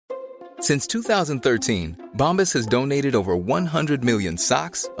Since 2013, Bombas has donated over 100 million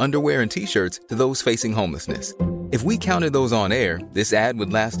socks, underwear, and T-shirts to those facing homelessness. If we counted those on air, this ad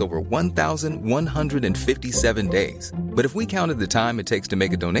would last over 1,157 days. But if we counted the time it takes to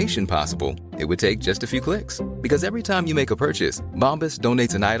make a donation possible, it would take just a few clicks. Because every time you make a purchase, Bombas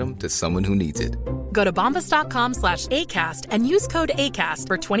donates an item to someone who needs it. Go to bombas.com/ACAST and use code ACAST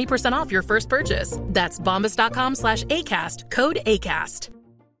for 20% off your first purchase. That's bombas.com/ACAST, code ACAST.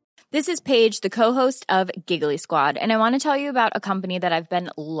 This is Paige, the co-host of Giggly Squad, and I want to tell you about a company that I've been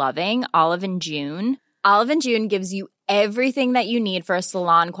loving, Olive & June. Olive & June gives you everything that you need for a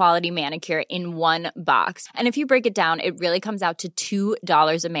salon-quality manicure in one box. And if you break it down, it really comes out to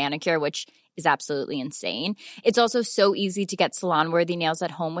 $2 a manicure, which is absolutely insane. It's also so easy to get salon-worthy nails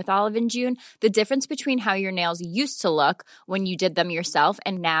at home with Olive & June. The difference between how your nails used to look when you did them yourself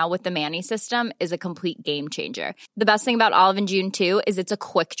and now with the Mani system is a complete game changer. The best thing about Olive & June, too, is it's a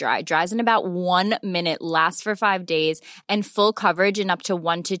quick dry. Dries in about 1 minute, lasts for 5 days, and full coverage in up to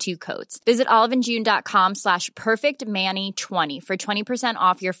 1 to 2 coats. Visit oliveandjune.com/perfectmani20 for 20%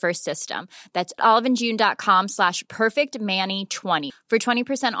 off your first system. That's oliveandjune.com/perfectmani20 for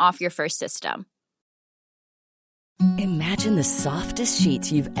 20% off your first system. Imagine the softest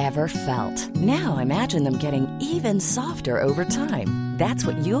sheets you've ever felt. Now imagine them getting even softer over time. That's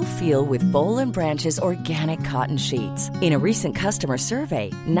what you'll feel with Boll & Branch's organic cotton sheets. In a recent customer survey,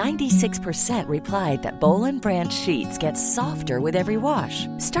 96% replied that Boll & Branch sheets get softer with every wash.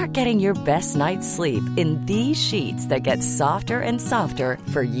 Start getting your best night's sleep in these sheets that get softer and softer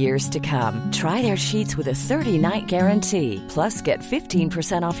for years to come. Try their sheets with a 30-night guarantee. Plus, get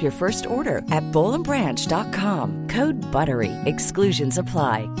 15% off your first order at bollandbranch.com. Code BUTTERY. Exclusions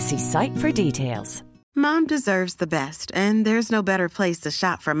apply. See site for details. Mom deserves the best, and there's no better place to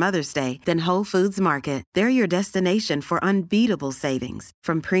shop for Mother's Day than Whole Foods Market. They're your destination for unbeatable savings,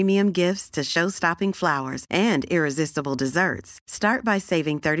 from premium gifts to show-stopping flowers and irresistible desserts. Start by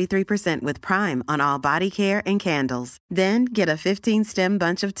saving 33% with Prime on all body care and candles. Then get a 15-stem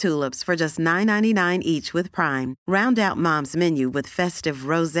bunch of tulips for just $9.99 each with Prime. Round out Mom's menu with festive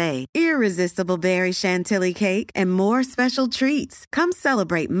rosé, irresistible berry chantilly cake, and more special treats. Come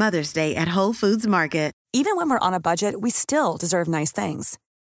celebrate Mother's Day at Whole Foods Market. Even when we're on a budget, we still deserve nice things.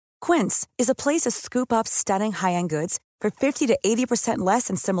 Quince is a place to scoop up stunning high-end goods for 50 to 80% less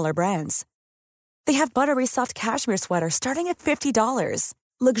than similar brands. They have buttery soft cashmere sweaters starting at $50,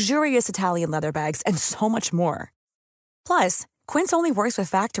 luxurious Italian leather bags, and so much more. Plus, Quince only works with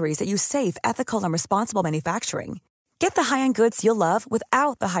factories that use safe, ethical, and responsible manufacturing. Get the high-end goods you'll love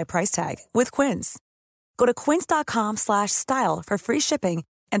without the high price tag with Quince. Go to quince.com/style for free shipping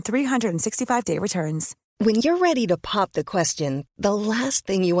and 365-day returns. When you're ready to pop the question, the last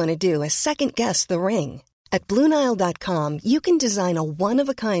thing you want to do is second-guess the ring. At BlueNile.com, you can design a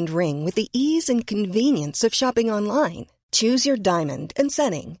one-of-a-kind ring with the ease and convenience of shopping online. Choose your diamond and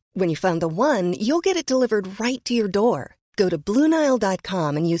setting. When you find the one, you'll get it delivered right to your door. Go to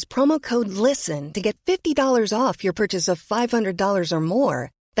BlueNile.com and use promo code LISTEN to get $50 off your purchase of $500 or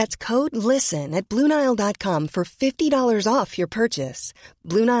more. That's code LISTEN at BlueNile.com for $50 off your purchase.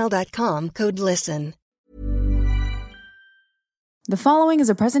 BlueNile.com, code LISTEN. The following is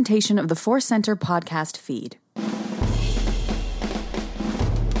a presentation of the Force Center podcast feed.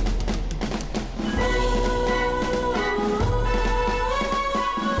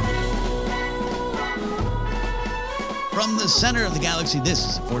 From the center of the galaxy, this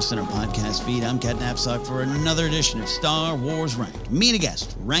is the Force Center podcast feed. I'm Cat Knapsack for another edition of Star Wars Ranked. Meet a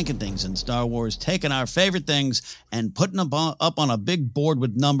guest, ranking things in Star Wars, taking our favorite things and putting them up on a big board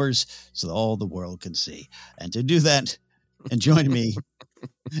with numbers so that all the world can see. And to do that, and join me,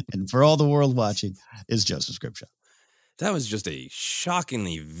 and for all the world watching, is Joseph Scripshaw. That was just a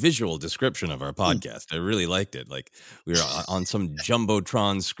shockingly visual description of our podcast. I really liked it. Like we were on some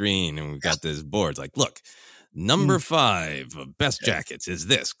Jumbotron screen and we've got this board. It's like, look, number 5 of best jackets is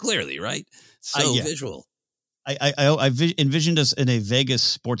this, clearly, right? So visual. I envisioned us in a Vegas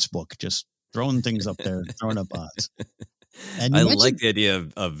sports book, just throwing things up there, throwing up odds. And I like the idea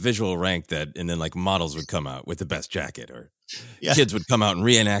of visual rank that, and then like models would come out with the best jacket, or kids would come out and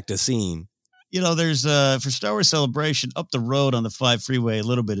reenact a scene. You know, there's for Star Wars Celebration up the road on the 5 freeway a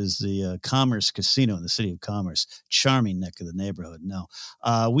little bit is the Commerce Casino in the city of Commerce. Charming neck of the neighborhood. No,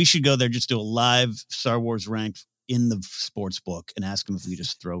 we should go there, just do a live Star Wars rank in the sports book and ask them if we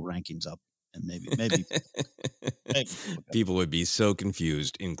just throw rankings up, and maybe people would be so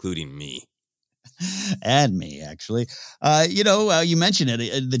confused, including me. And me, actually. You mentioned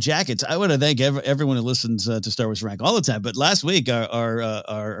it, the jackets. I want to thank everyone who listens to Star Wars Rank all the time. But last week,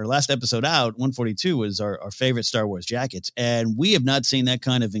 our last episode out, 142, was our favorite Star Wars jackets. And we have not seen that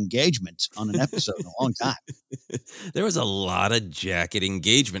kind of engagement on an episode in a long time. There was a lot of jacket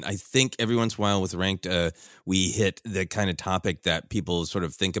engagement. I think every once in a while with Ranked, we hit the kind of topic that people sort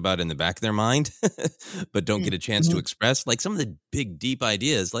of think about in the back of their mind, but don't get a chance to express. Like some of the big, deep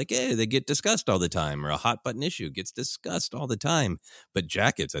ideas, like, hey, they get discussed all the time, or a hot button issue gets discussed all the time. But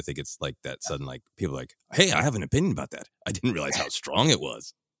jackets, I think it's like that sudden, like people are like, hey, I have an opinion about that. I didn't realize how strong it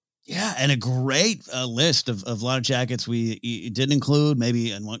was. Yeah, and a great list of a lot of jackets we didn't include,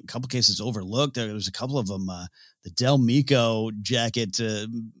 maybe in a couple cases overlooked. There was a couple of them, the Del Meeko jacket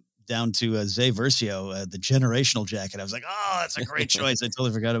down to Zay Versio, the generational jacket. I was like, oh, that's a great choice. I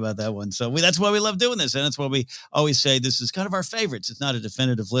totally forgot about that one. So that's why we love doing this. And that's why we always say this is kind of our favorites. It's not a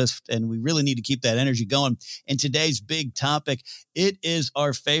definitive list, and we really need to keep that energy going. And today's big topic, it is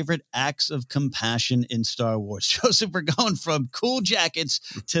our favorite acts of compassion in Star Wars. Joseph, we're going from cool jackets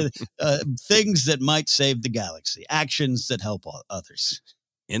to things that might save the galaxy, actions that help others.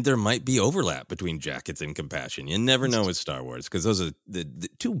 And there might be overlap between jackets and compassion. You never know with Star Wars, because those are the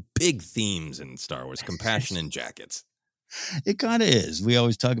two big themes in Star Wars, compassion and jackets. It kind of is. We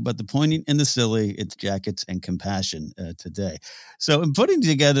always talk about the poignant and the silly. It's jackets and compassion today. So in putting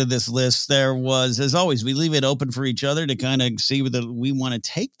together this list, there was, as always, we leave it open for each other to kind of see whether we want to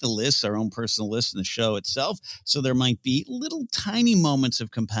take the list, our own personal list, in the show itself. So there might be little tiny moments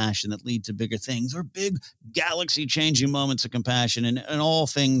of compassion that lead to bigger things, or big galaxy-changing moments of compassion, and all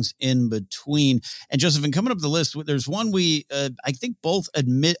things in between. And Joseph, in coming up with the list, there's one we, I think, both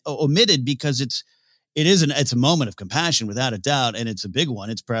omitted because it's a moment of compassion without a doubt, and it's a big one.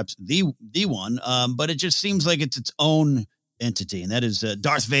 It's perhaps the one, but it just seems like it's its own entity, and that is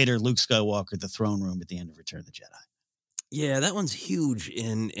Darth Vader, Luke Skywalker, the throne room at the end of Return of the Jedi. Yeah, that one's huge,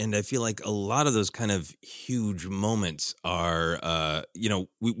 and I feel like a lot of those kind of huge moments are,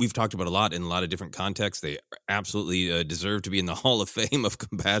 we've talked about a lot in a lot of different contexts. They absolutely deserve to be in the Hall of Fame of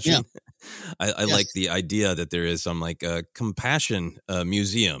compassion. Yeah. I like the idea that there is some like a compassion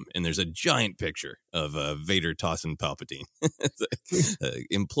museum, and there's a giant picture of Vader tossing Palpatine.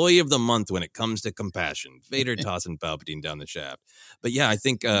 Employee of the month when it comes to compassion, Vader tossing Palpatine down the shaft. But yeah, I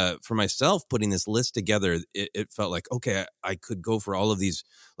think for myself, putting this list together, it felt like, okay, I could go for all of these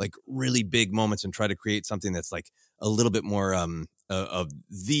like really big moments and try to create something that's like a little bit more of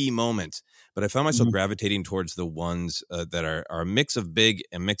the moment. But I found myself gravitating towards the ones that are a mix of big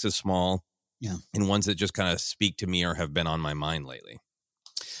and mix of small, and ones that just kind of speak to me or have been on my mind lately.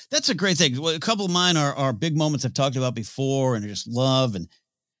 That's a great thing. Well, a couple of mine are big moments I've talked about before, and I just love, and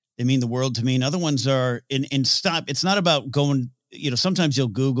they mean the world to me. And other ones are in stop. It's not about going, sometimes you'll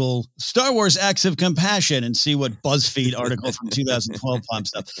Google Star Wars acts of compassion and see what BuzzFeed article from 2012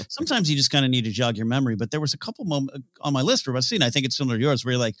 pops up. Sometimes you just kind of need to jog your memory. But there was a couple moments on my list where I've seen, I think it's similar to yours,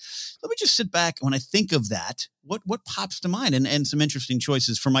 where you're like, let me just sit back. When I think of that, what pops to mind? And some interesting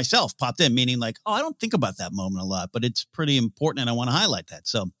choices for myself popped in, meaning like, I don't think about that moment a lot, but it's pretty important and I want to highlight that.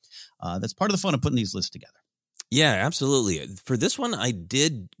 So that's part of the fun of putting these lists together. Yeah, absolutely. For this one, I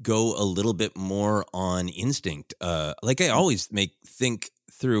did go a little bit more on instinct. Like I always think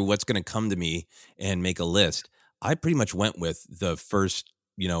through what's going to come to me and make a list. I pretty much went with the first,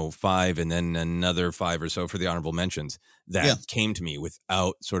 5 and then another 5 or so for the honorable mentions that came to me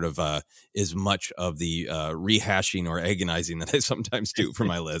without sort of as much of the rehashing or agonizing that I sometimes do for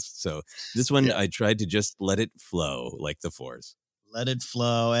my list. So this one, I tried to just let it flow like the Force. Let it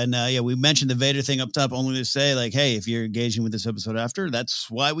flow. And we mentioned the Vader thing up top only to say, like, hey, if you're engaging with this episode after,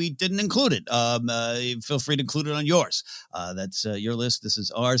 that's why we didn't include it. Feel free to include it on yours. That's your list. This is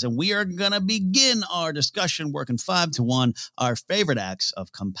ours. And we are going to begin our discussion working 5 to 1, our favorite acts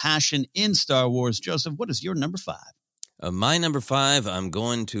of compassion in Star Wars. Joseph, what is your number 5? My number 5, I'm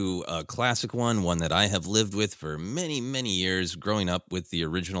going to a classic one that I have lived with for many, many years growing up with the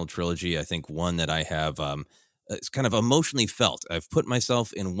original trilogy. I think one that I have it's kind of emotionally felt. I've put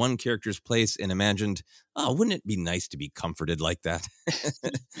myself in one character's place and imagined, wouldn't it be nice to be comforted like that?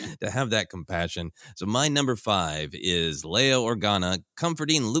 To have that compassion. So my number 5 is Leia Organa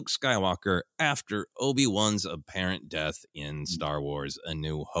comforting Luke Skywalker after Obi-Wan's apparent death in Star Wars A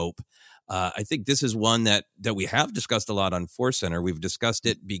New Hope. I think this is one that we have discussed a lot on Force Center. We've discussed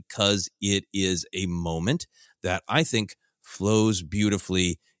it because it is a moment that I think flows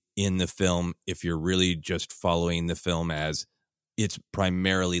beautifully in the film if you're really just following the film as it's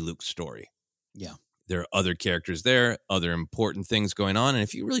primarily Luke's story. Yeah. There are other characters there, other important things going on. And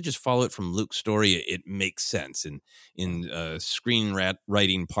if you really just follow it from Luke's story, it makes sense. And in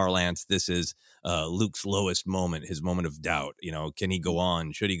screenwriting parlance, this is Luke's lowest moment, his moment of doubt. You know, can he go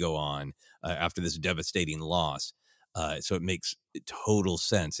on? Should he go on after this devastating loss? So it makes total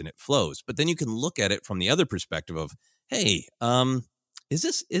sense and it flows. But then you can look at it from the other perspective of, hey,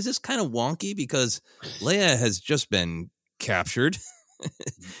 is this kind of wonky because Leia has just been captured,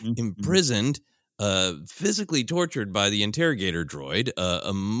 imprisoned, physically tortured by the interrogator droid,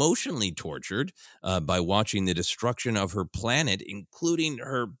 emotionally tortured by watching the destruction of her planet, including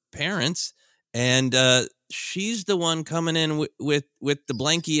her parents. And she's the one coming in with the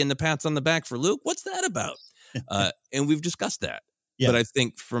blankie and the pats on the back for Luke. What's that about? And we've discussed that. Yeah. But I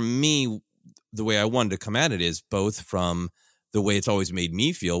think for me, the way I wanted to come at it is both from the way it's always made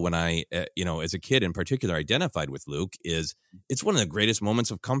me feel when I, as a kid in particular, identified with Luke, is it's one of the greatest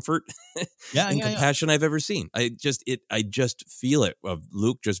moments of comfort and compassion I've ever seen. I just feel it, of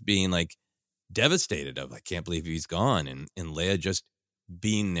Luke just being like devastated of, I can't believe he's gone. And Leia just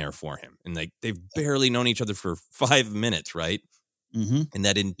being there for him. And like, they've barely known each other for 5 minutes. Right. Mm-hmm. And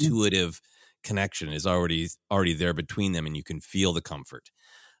that intuitive connection is already there between them, and you can feel the comfort.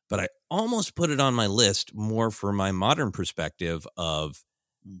 But I almost put it on my list more for my modern perspective of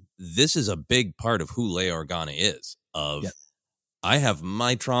this is a big part of who Leia Organa is. I have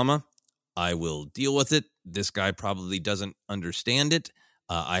my trauma. I will deal with it. This guy probably doesn't understand it.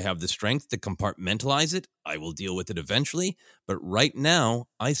 I have the strength to compartmentalize it. I will deal with it eventually. But right now,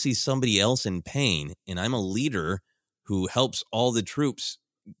 I see somebody else in pain, and I'm a leader who helps all the troops,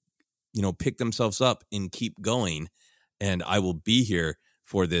 pick themselves up and keep going. And I will be here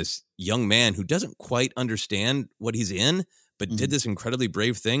for this young man who doesn't quite understand what he's in, but did this incredibly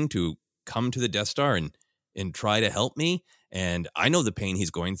brave thing to come to the Death Star and try to help me. And I know the pain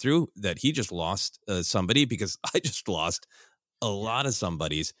he's going through, that he just lost somebody, because I just lost a lot of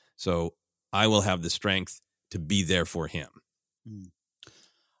somebodies. So I will have the strength to be there for him.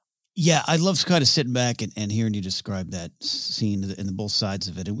 Yeah, I love kind of sitting back and hearing you describe that scene and the both sides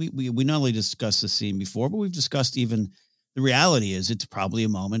of it. And we not only discussed the scene before, but we've discussed even the reality is it's probably a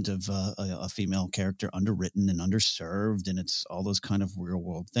moment of a female character underwritten and underserved, and it's all those kind of real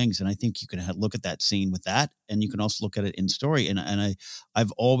world things. And I think you can look at that scene with that, and you can also look at it in story. And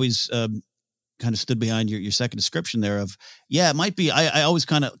I've always kind of stood behind your second description there of, it might be, I always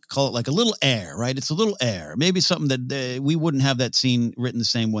kind of call it like a little air, right? It's a little air, maybe something that we wouldn't have that scene written the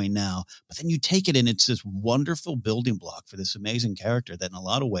same way now, but then you take it and it's this wonderful building block for this amazing character that in a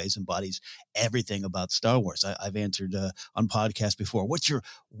lot of ways embodies everything about Star Wars. I've answered on podcasts before, what's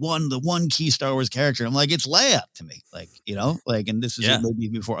the one key Star Wars character? I'm like, it's Leia to me, and this is maybe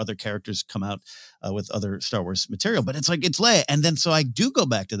before other characters come out with other Star Wars material, but it's like, it's Leia. And then, so I do go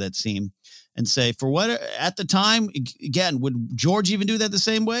back to that scene and say, for what at the time, again, would George even do that the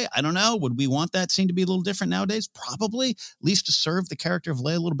same way? I don't know. Would we want that scene to be a little different nowadays? Probably, at least to serve the character of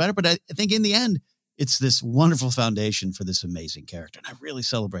Leia a little better. But I think in the end, it's this wonderful foundation for this amazing character. And I really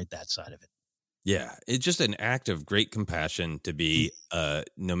celebrate that side of it. Yeah, it's just an act of great compassion to be,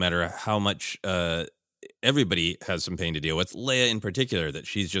 no matter how much everybody has some pain to deal with, Leia in particular, that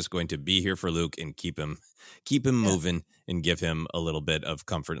she's just going to be here for Luke and keep him moving and give him a little bit of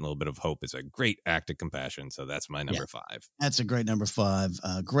comfort and a little bit of hope. Is a great act of compassion. So that's my number 5. That's a great number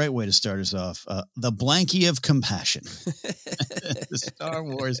 5. Great way to start us off. The blankie of compassion. The Star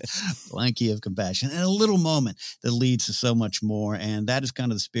Wars blankie of compassion. And a little moment that leads to so much more. And that is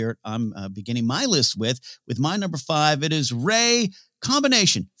kind of the spirit I'm beginning my list with. With my number 5, it is Rey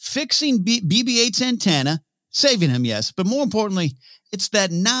combination. Fixing BB-8's antenna, saving him, yes. But more importantly, it's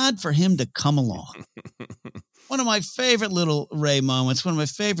that nod for him to come along. One of my favorite little Rey moments, one of my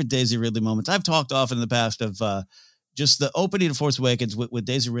favorite Daisy Ridley moments. I've talked often in the past of just the opening of Force Awakens with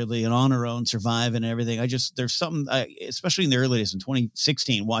Daisy Ridley and on her own, surviving and everything. There's something, especially in the early days in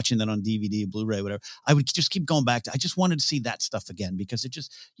 2016, watching that on DVD, Blu-ray, whatever, I would just keep going back to, I just wanted to see that stuff again because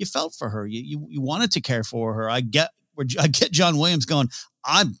you felt for her. You wanted to care for her. I get John Williams going,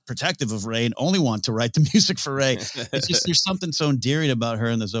 I'm protective of Rey and only want to write the music for Rey. It's just, there's something so endearing about her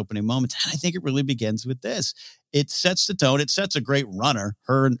in those opening moments. And I think it really begins with this. It sets the tone. It sets a great runner.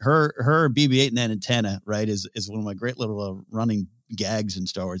 Her BB-8 and that antenna, right, is one of my great little running gags in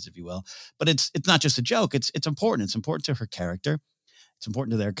Star Wars, if you will. But it's not just a joke. It's important. It's important to her character. It's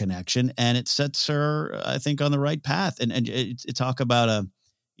important to their connection. And it sets her, I think, on the right path. And it talk about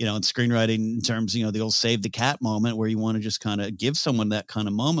in screenwriting in terms, the old save the cat moment where you want to just kind of give someone that kind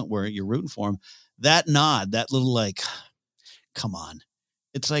of moment where you're rooting for them. That nod, that little come on,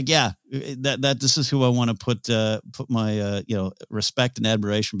 It's like, yeah, that this is who I want to put my respect and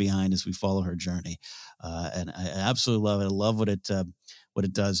admiration behind as we follow her journey, and I absolutely love it. I love what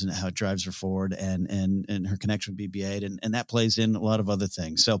it does and how it drives her forward, and her connection with BB-8, and that plays in a lot of other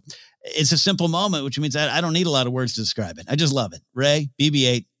things. So it's a simple moment, which means I don't need a lot of words to describe it. I just love it. Rey,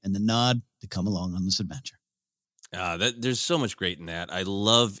 BB-8, and the nod to come along on this adventure. There's so much great in that. I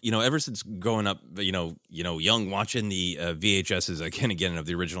love, ever since growing up, young, watching the VHSs again and again of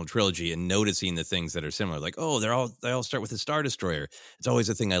the original trilogy and noticing the things that are similar, like, oh, they all start with a Star Destroyer. It's always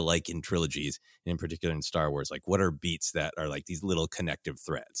a thing I like in trilogies, in particular in Star Wars. Like, what are beats that are like these little connective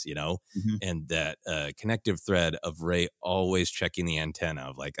threads, Mm-hmm. and that connective thread of Rey always checking the antenna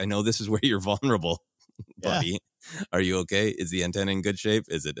of like, I know this is where you're vulnerable, buddy. Yeah. Are you okay? Is the antenna in good shape?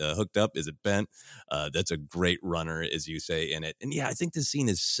 Is it hooked up? Is it bent? That's a great runner, as you say, in it. And yeah, I think this scene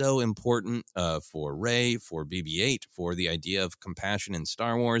is so important for Rey, for BB-8, for the idea of compassion in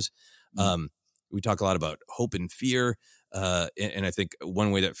Star Wars. We talk a lot about hope and fear. And I think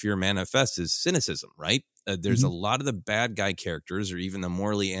one way that fear manifests is cynicism, right? There's a lot of the bad guy characters or even the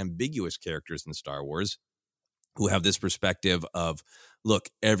morally ambiguous characters in Star Wars who have this perspective of, look,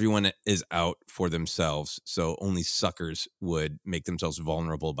 everyone is out for themselves, so only suckers would make themselves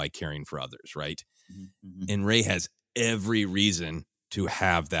vulnerable by caring for others, right? Mm-hmm. And Rey has every reason to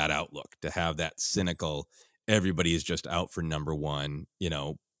have that outlook, to have that cynical, everybody is just out for number one,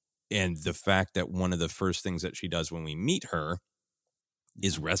 and the fact that one of the first things that she does when we meet her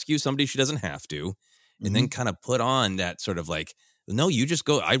is rescue somebody she doesn't have to, and then kind of put on that sort of like, no, you just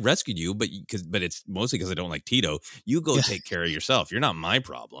go. I rescued you, but it's mostly because I don't like Tito. You go take care of yourself. You're not my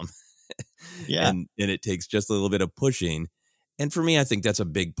problem. Yeah, and it takes just a little bit of pushing. And for me, I think that's a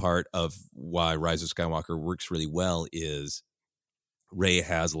big part of why Rise of Skywalker works really well. Is Rey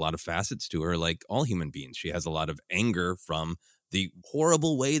has a lot of facets to her, like all human beings. She has a lot of anger from the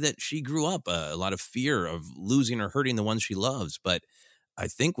horrible way that she grew up, a lot of fear of losing or hurting the ones she loves. But I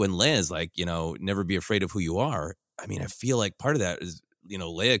think when Leia's like, never be afraid of who you are. I mean, I feel like part of that is,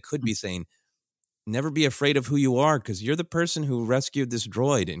 Leia could be saying, never be afraid of who you are, because you're the person who rescued this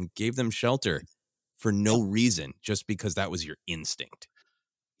droid and gave them shelter for no reason, just because that was your instinct.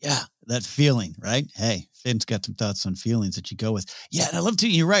 Yeah, that feeling, right? Hey, Finn's got some thoughts on feelings that you go with. Yeah, and I love to,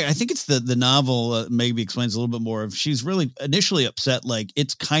 you're right. I think it's the novel maybe explains a little bit more of, she's really initially upset, like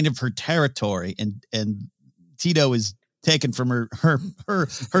it's kind of her territory, and Tito is taken from her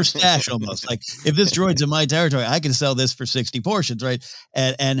stash almost. Like, if this droid's in my territory, I can sell this for 60 portions, right?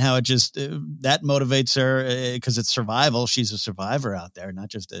 And how it just that motivates her because it's survival. She's a survivor out there, not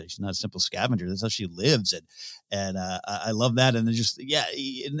just she's not a simple scavenger. That's how she lives. And I love that. And just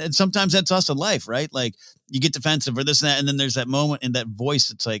and sometimes that's us in life, right? Like, you get defensive or this and that, and then there's that moment and that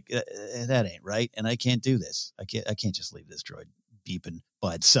voice. It's like that ain't right, and I can't do this. I can't just leave this droid beeping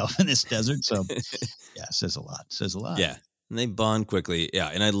by itself in this desert. So yeah, says a lot. Yeah. And they bond quickly. Yeah.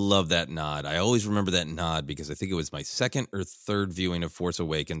 And I love that nod. I always remember that nod because I think it was my second or third viewing of Force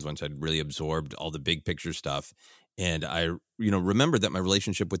Awakens once I'd really absorbed all the big picture stuff. And I, remember that my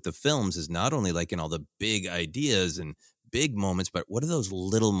relationship with the films is not only like in all the big ideas and big moments, but what are those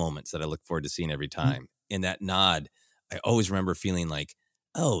little moments that I look forward to seeing every time? And that nod, I always remember feeling like,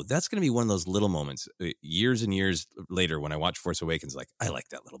 oh, that's going to be one of those little moments years and years later when I watch Force Awakens. Like, I like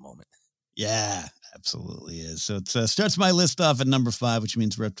that little moment. Yeah, absolutely is. So it starts my list off at number 5, which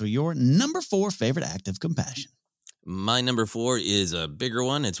means we're up to your number 4 favorite act of compassion. My number 4 is a bigger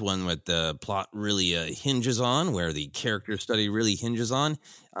one. It's one that the plot really hinges on, where the character study really hinges on.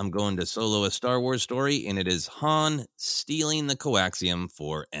 I'm going to Solo: A Star Wars Story, and it is Han stealing the coaxium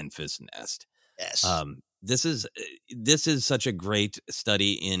for Enfys Nest. Yes. This is such a great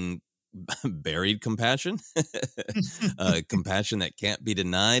study in buried compassion, compassion that can't be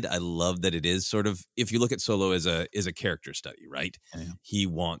denied. I love that it is sort of, if you look at Solo as a character study, right? Yeah. He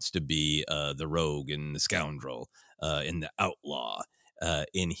wants to be the rogue and the scoundrel and the outlaw.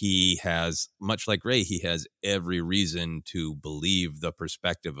 And he has, much like Rey, he has every reason to believe the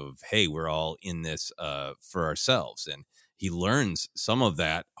perspective of, hey, we're all in this for ourselves. And he learns some of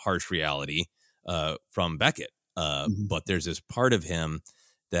that harsh reality from Beckett. But there's this part of him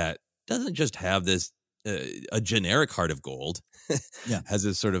that doesn't just have this a generic heart of gold, has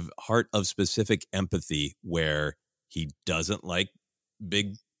this sort of heart of specific empathy where he doesn't like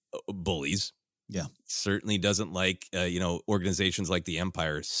big bullies. Yeah, certainly doesn't like organizations like the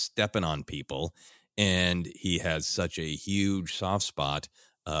Empire stepping on people, and he has such a huge soft spot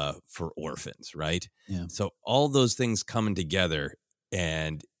for orphans, right? Yeah. So all those things coming together,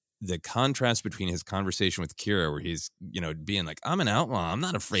 and the contrast between his conversation with Kira, where he's, being like, I'm an outlaw. I'm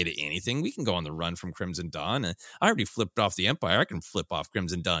not afraid of anything. We can go on the run from Crimson Dawn. I already flipped off the Empire. I can flip off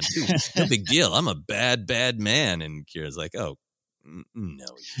Crimson Dawn too. No big deal. I'm a bad, bad man. And Kira's like, oh, no,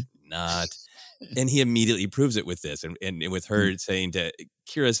 you're not. And he immediately proves it with this. And with her saying to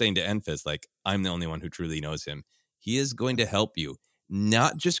Enfys, like, I'm the only one who truly knows him. He is going to help you.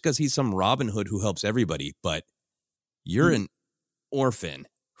 Not just because he's some Robin Hood who helps everybody, but you're an orphan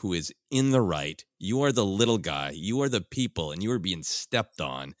who is in the right. You are the little guy. You are the people, and you are being stepped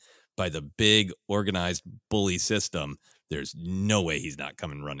on by the big organized bully system. There's no way he's not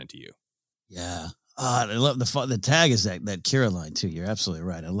coming running to you. Yeah. I love the tag is that Kira line too. You're absolutely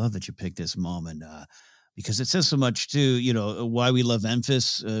right. I love that you picked this moment because it says so much too. Why we love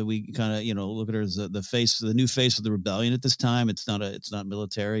Enfys. We kind of look at her as the new face of the rebellion at this time. It's not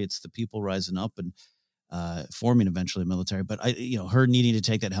military. It's the people rising up and forming eventually military. But her needing to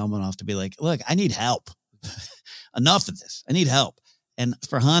take that helmet off to be like, look, I need help. Enough of this. I need help. And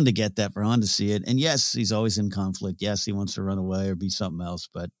for Han to get that, for Han to see it, and yes, he's always in conflict. Yes, he wants to run away or be something else.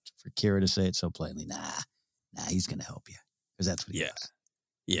 But for Kira to say it so plainly, nah, he's going to help you because that's what he does.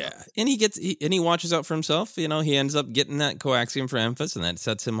 Yeah, and he watches out for himself. He ends up getting that coaxium for Enfys, and that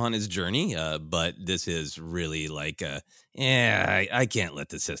sets him on his journey. But this is really like, I can't let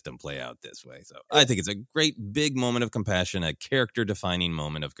the system play out this way. So I think it's a great big moment of compassion, a character-defining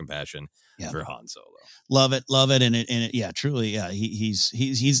moment of compassion for Han Solo. Love it, and yeah, truly, yeah.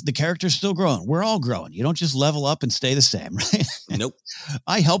 He's the character's still growing. We're all growing. You don't just level up and stay the same, right? Nope.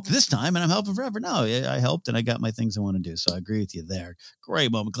 I helped this time, and I'm helping forever. No, I helped, and I got my things I want to do. So I agree with you there.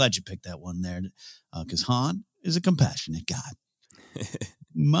 Great moment. Glad you picked that one there, because Han is a compassionate guy.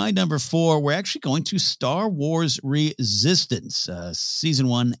 My number 4, we're actually going to Star Wars Resistance, Season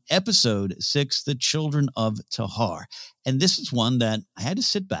 1, Episode 6, The Children of Tahar. And this is one that I had to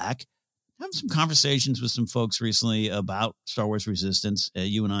sit back, have some conversations with some folks recently about Star Wars Resistance,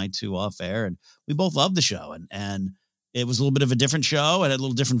 you and I too off air, and we both loved the show. And it was a little bit of a different show. It had a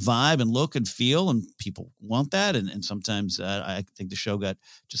little different vibe and look and feel, and people want that. And sometimes I think the show got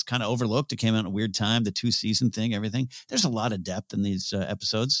just kind of overlooked. It came out at a weird time, the 2-season thing, everything. There's a lot of depth in these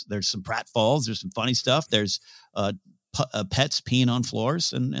episodes. There's some pratfalls. There's some funny stuff. There's pets peeing on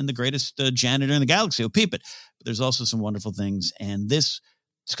floors and the greatest janitor in the galaxy will peep it. But there's also some wonderful things. And this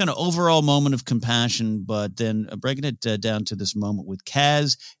it's kind of overall moment of compassion, but then breaking it down to this moment with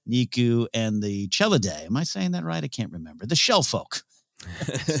Kaz, Niku, and the Chelidae. Am I saying that right? I can't remember. The Shell Folk,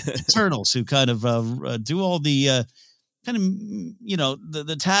 the turtles who kind of do all the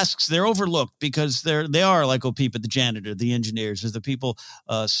the tasks. They're overlooked because they are like Opeep, the janitor, the engineers, as the people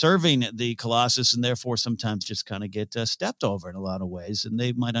serving the Colossus, and therefore sometimes just kind of get stepped over in a lot of ways. And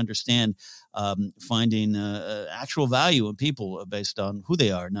they might understand finding actual value in people based on who they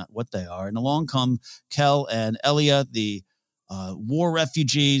are, not what they are. And along come Kel and Elia, the war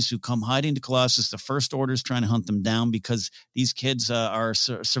refugees who come hiding to Colossus. The First Order's trying to hunt them down because these kids are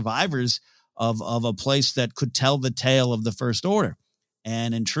survivors of a place that could tell the tale of the First Order.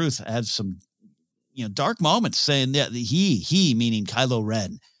 And in truth, had some, dark moments saying that he meaning Kylo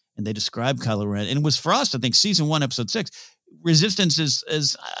Ren, and they describe Kylo Ren. And it was for us, I think, Season 1, Episode 6, Resistance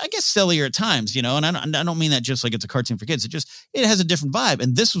is I guess, sillier at times, and I don't mean that just like it's a cartoon for kids. It has a different vibe.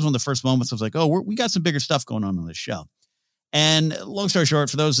 And this was one of the first moments I was like, we got some bigger stuff going on this show. And long story short,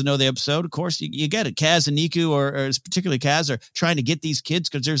 for those that know the episode, of course, you get it. Kaz and Niku, or particularly Kaz, are trying to get these kids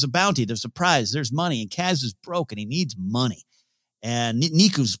because there's a bounty, there's a prize, there's money, and Kaz is broke and he needs money. And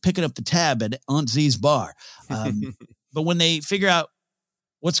Niku's picking up the tab at Aunt Z's bar. But when they figure out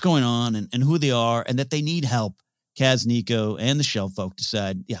what's going on and who they are and that they need help, Kaz, Niku, and the Shell Folk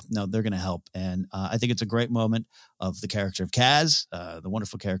decide, they're going to help. And I think it's a great moment of the character of Kaz, the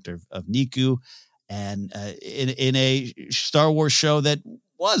wonderful character of Niku, and in a Star Wars show that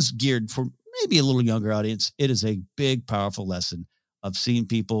was geared for maybe a little younger audience, it is a big, powerful lesson of seeing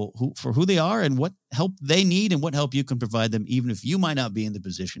people for who they are and what help they need and what help you can provide them, even if you might not be in the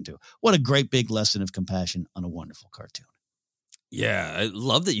position to. What a great big lesson of compassion on a wonderful cartoon. Yeah, I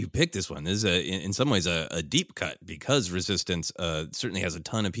love that you picked this one. This is in some ways a deep cut because Resistance certainly has a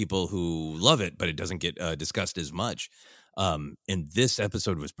ton of people who love it, but it doesn't get discussed as much. And this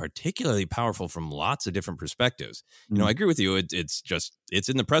episode was particularly powerful from lots of different perspectives. I agree with you. It's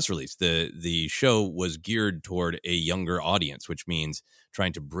in the press release. The show was geared toward a younger audience, which means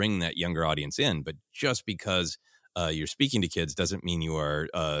trying to bring that younger audience in. But just because you're speaking to kids doesn't mean you are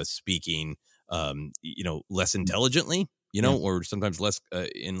speaking, less intelligently you know, or sometimes less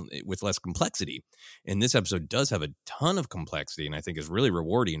with less complexity. And this episode does have a ton of complexity, and I think is really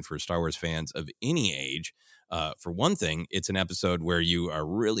rewarding for Star Wars fans of any age. For one thing, it's an episode where you are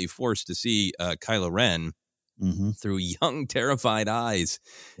really forced to see Kylo Ren through young, terrified eyes.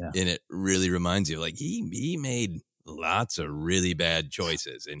 Yeah. And it really reminds you, like, he made lots of really bad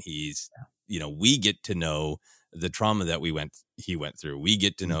choices, and he's, you know, we get to know the trauma that he went through. We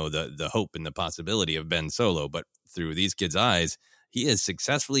get to know the hope and the possibility of Ben Solo, but through these kids' eyes, he is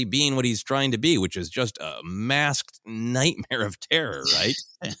successfully being what he's trying to be, which is just a masked nightmare of terror, right?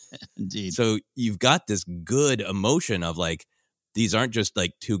 Indeed. So you've got this good emotion of like, these aren't just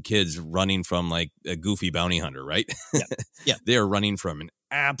like two kids running from like a goofy bounty hunter, right? Yeah. They're running from an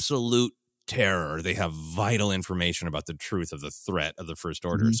absolute terror. They have vital information about the truth of the threat of the First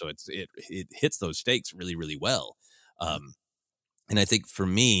Order. So it hits those stakes really, really well. And I think for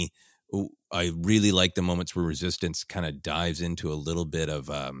me, I really like the moments where Resistance kind of dives into a little bit of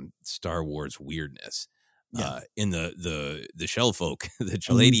Star Wars weirdness. In the shell folk, the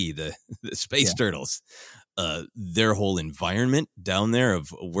Chaladi, the space turtles, their whole environment down there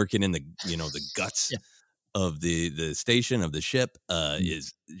of working in the guts of the station of the ship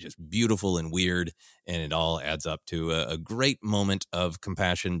is just beautiful and weird, and it all adds up to a great moment of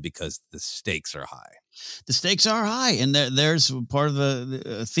compassion because the stakes are high. The stakes are high, and there's part of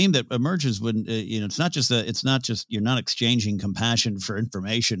the theme that emerges when it's not just you're not exchanging compassion for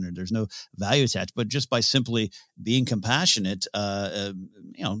information, or there's no value attached, but just by simply being compassionate,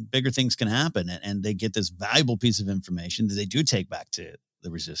 bigger things can happen, and they get this valuable piece of information that they do take back to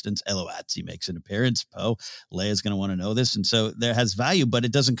the Resistance. Eloatzi makes an appearance. Poe, Leia's going to want to know this, and so there has value, but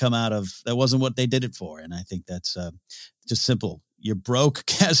it doesn't come out of that wasn't what they did it for, and I think that's just simple. You're broke.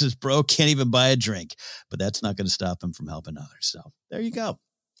 Kaz is broke. Can't even buy a drink, but that's not going to stop him from helping others. So there you go.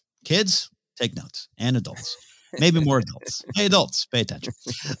 Kids, take notes, and adults, maybe more adults. Hey, adults, pay attention.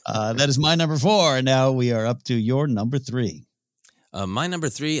 That is my number 4. And now we are up to your number 3. My number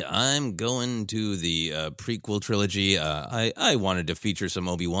 3, I'm going to the prequel trilogy. I wanted to feature some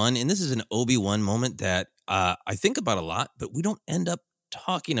Obi-Wan, and this is an Obi-Wan moment that I think about a lot, but we don't end up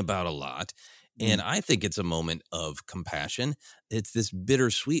talking about a lot. And I think it's a moment of compassion. It's this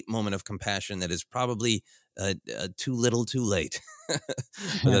bittersweet moment of compassion that is probably too little, too late.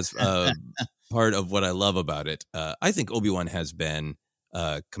 But that's part of what I love about it. I think Obi-Wan has been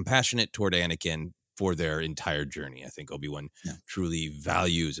compassionate toward Anakin for their entire journey. I think Obi-Wan truly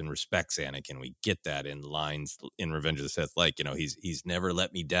values and respects Anakin. We get that in lines in Revenge of the Sith, like, he's never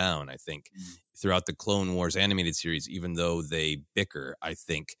let me down. I think throughout the Clone Wars animated series, even though they bicker, I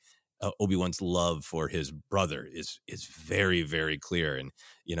think Obi-Wan's love for his brother is very, very clear. And,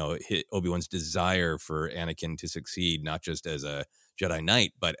 Obi-Wan's desire for Anakin to succeed, not just as a Jedi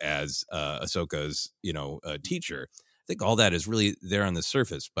Knight, but as Ahsoka's, teacher. I think all that is really there on the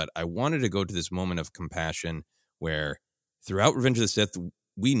surface, but I wanted to go to this moment of compassion where throughout Revenge of the Sith,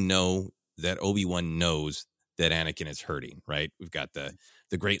 we know that Obi-Wan knows that Anakin is hurting, right? We've got the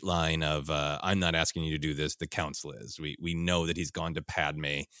great line of, I'm not asking you to do this, the council is. We know that he's gone to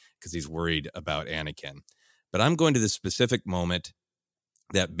Padme because he's worried about Anakin. But I'm going to this specific moment,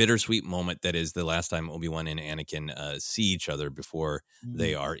 that bittersweet moment that is the last time Obi-Wan and Anakin see each other before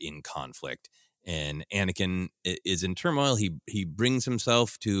they are in conflict. And Anakin is in turmoil. He brings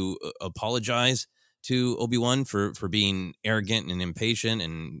himself to apologize to Obi-Wan for being arrogant and impatient,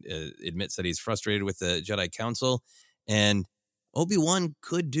 and admits that he's frustrated with the Jedi Council. And Obi-Wan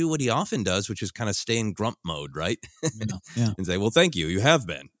could do what he often does, which is kind of stay in grump mode, right? And say, well, thank you. You have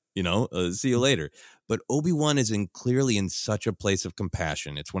been, see you later. But Obi-Wan is clearly in such a place of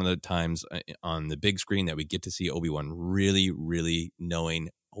compassion. It's one of the times on the big screen that we get to see Obi-Wan really, really knowing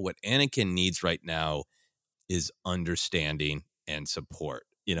what Anakin needs right now is understanding and support.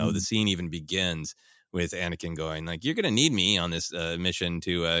 The scene even begins with Anakin going like, you're going to need me on this mission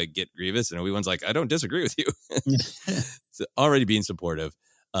to get Grievous. And Obi-Wan's like, I don't disagree with you. So already being supportive.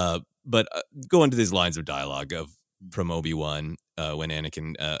 But go into these lines of dialogue from Obi-Wan when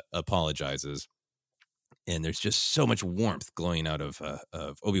Anakin apologizes. And there's just so much warmth glowing out of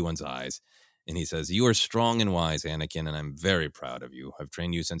Obi-Wan's eyes. And he says, you are strong and wise, Anakin, and I'm very proud of you. I've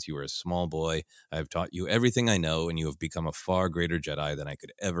trained you since you were a small boy. I have taught you everything I know, and you have become a far greater Jedi than I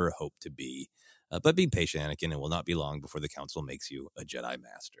could ever hope to be. But be patient, Anakin. It will not be long before the Council makes you a Jedi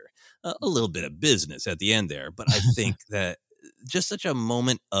Master. A little bit of business at the end there, but I think that just such a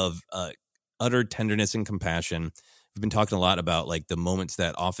moment of utter tenderness and compassion. We've been talking a lot about like the moments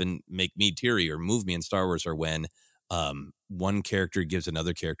that often make me teary or move me in Star Wars are when one character gives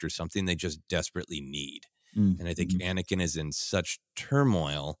another character something they just desperately need. And I think Anakin is in such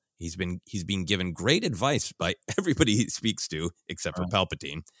turmoil. He's been given great advice by everybody he speaks to, except for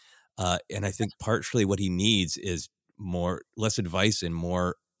Palpatine. And I think partially what he needs is less advice and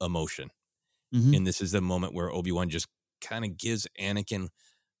more emotion. Mm-hmm. And this is the moment where Obi-Wan just kind of gives Anakin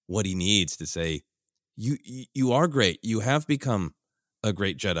what he needs to say, you are great. You have become a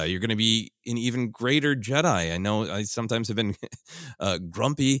great Jedi. You're going to be an even greater Jedi. I know I sometimes have been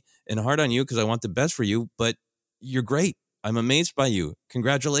grumpy and hard on you because I want the best for you, but you're great. I'm amazed by you.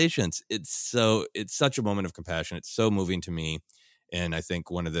 Congratulations. It's such a moment of compassion. It's so moving to me. And I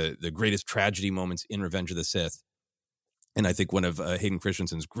think one of the greatest tragedy moments in Revenge of the Sith, and I think one of Hayden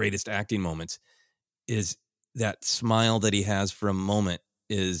Christensen's greatest acting moments, is that smile that he has for a moment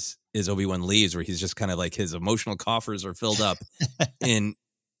is Obi-Wan leaves, where he's just kind of like his emotional coffers are filled up,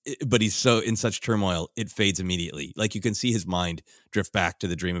 but he's so in such turmoil, it fades immediately. Like you can see his mind drift back to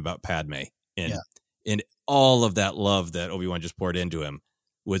the dream about Padme, and all of that love that Obi-Wan just poured into him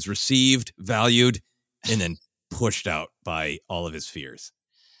was received, valued, and then pushed out by all of his fears.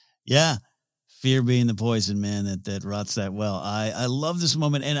 Yeah. Fear being the poison, man, that rots that well. I love this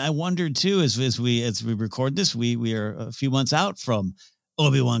moment. And I wondered too, as we record this, we are a few months out from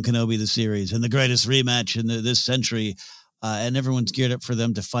Obi-Wan Kenobi, the series, and the greatest rematch in this century. And everyone's geared up for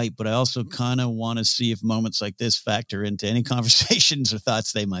them to fight. But I also kind of want to see if moments like this factor into any conversations or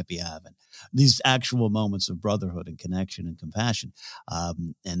thoughts they might be having. These actual moments of brotherhood and connection and compassion.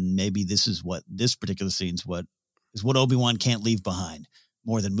 And maybe this particular scene is what Obi-Wan can't leave behind.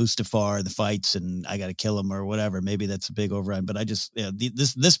 More than Mustafar, the fights, and I got to kill him or whatever. Maybe that's a big override, but I just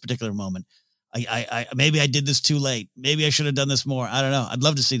this particular moment, I maybe I did this too late. Maybe I should have done this more. I don't know. I'd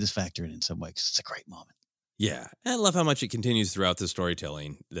love to see this factor in some way because it's a great moment. Yeah, and I love how much it continues throughout the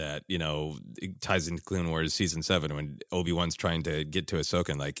storytelling. That it ties into Clone Wars season 7 when Obi-Wan's trying to get to Ahsoka,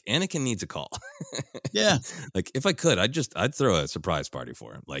 and like Anakin needs a call. Yeah, like if I could, I'd throw a surprise party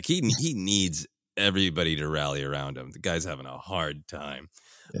for him. Like he needs everybody to rally around him. The guy's having a hard time.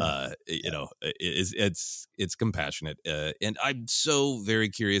 Yeah. It's compassionate. And I'm so very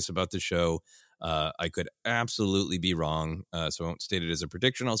curious about the show. I could absolutely be wrong. So I won't state it as a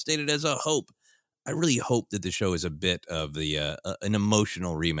prediction. I'll state it as a hope. I really hope that the show is a bit of the an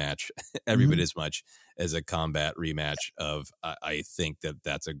emotional rematch, every bit as much as a combat rematch of, I think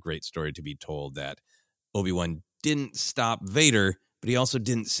that's a great story to be told, that Obi-Wan didn't stop Vader, but he also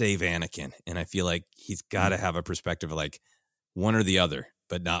didn't save Anakin. And I feel like he's got to have a perspective of like one or the other,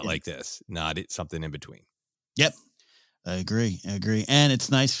 but not like this, not something in between. Yep. I agree. And it's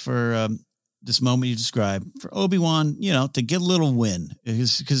nice for this moment you described for Obi-Wan, to get a little win,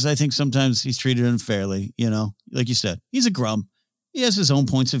 because I think sometimes he's treated unfairly, like you said, he's a Grum. He has his own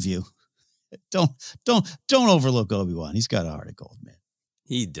points of view. Don't overlook Obi-Wan. He's got a heart of gold, man.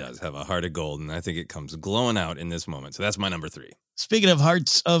 He does have a heart of gold, and I think it comes glowing out in this moment. So that's my number 3. Speaking of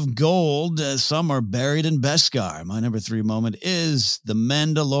hearts of gold, some are buried in Beskar. My number 3 moment is the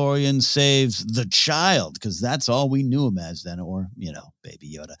Mandalorian saves the child, because that's all we knew him as then, or,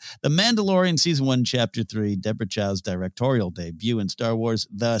 Baby Yoda. The Mandalorian Season 1, Chapter 3, Deborah Chow's directorial debut in Star Wars,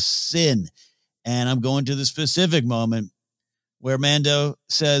 The Sin. And I'm going to the specific moment where Mando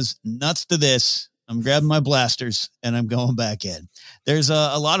says, nuts to this. I'm grabbing my blasters and I'm going back in. There's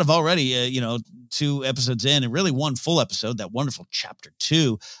a lot of already, 2 episodes in, and really 1 full episode, that wonderful Chapter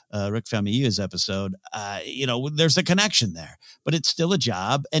 2, Rick Famuyiwa's episode. There's a connection there, but it's still a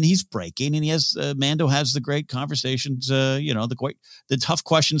job, and he's breaking, and he has Mando has the great conversations, the tough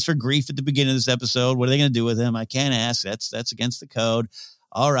questions for grief at the beginning of this episode. What are they going to do with him? I can't ask. That's against the code.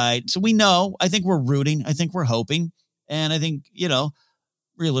 All right. So we know, I think we're rooting. I think we're hoping. And I think,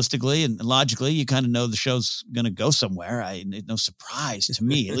 realistically and logically, you kind of know the show's going to go somewhere. No surprise to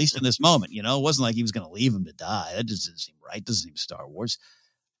me, at least in this moment. It wasn't like he was going to leave him to die. That just doesn't seem right. Doesn't seem Star Wars.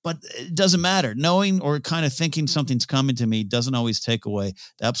 But it doesn't matter. Knowing or kind of thinking something's coming to me doesn't always take away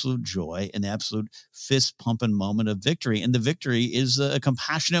the absolute joy and the absolute fist-pumping moment of victory. And the victory is a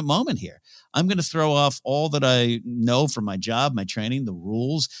compassionate moment here. I'm going to throw off all that I know from my job, my training, the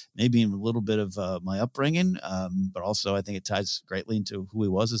rules, maybe a little bit of my upbringing. But also I think it ties greatly into who he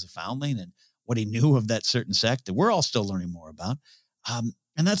was as a foundling and what he knew of that certain sect that we're all still learning more about.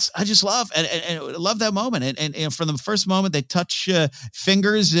 And I just love, and love that moment. And from the first moment they touch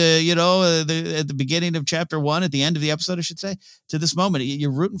fingers, at the beginning of Chapter 1, at the end of the episode, I should say, to this moment,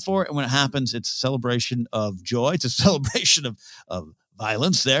 you're rooting for it. And when it happens, it's a celebration of joy. It's a celebration of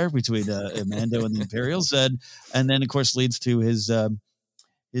violence there between Mando and the Imperials. And then, of course, leads to his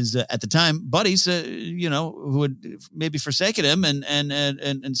his at the time buddies, who had maybe forsaken him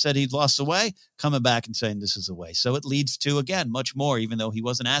and said he'd lost the way, coming back and saying this is the way. So it leads to, again, much more, even though he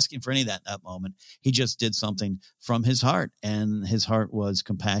wasn't asking for any of that moment. He just did something from his heart, and his heart was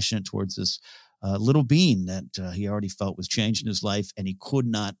compassionate towards this little being that he already felt was changing his life, and he could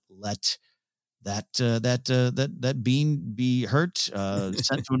not let that being be hurt,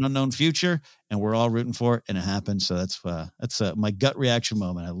 sent to an unknown future, and we're all rooting for it, and it happened. So that's my gut reaction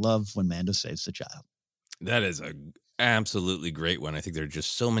moment. I love when Mando saves the child. That is a absolutely great one. I think there are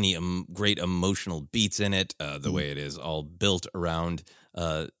just so many great emotional beats in it. The way it is all built around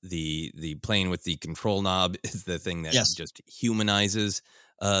the plane with the control knob is the thing that just humanizes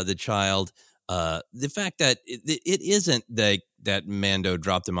the child. The fact that it isn't that Mando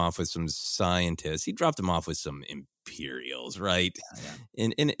dropped him off with some scientists. He dropped him off with some Imperials, right? Yeah.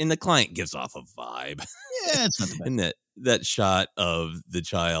 And the client gives off a vibe. Yeah, it's not the best. And that shot of the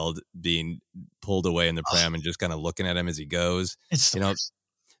child being pulled away in the pram and just kind of looking at him as he goes. It's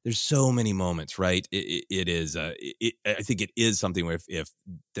there's so many moments, right? It is. I think it is something where if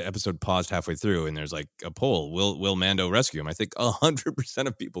the episode paused halfway through and there's like a poll, will Mando rescue him? I think 100%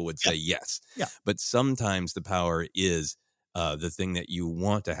 of people would say yes. Yeah. But sometimes the power is the thing that you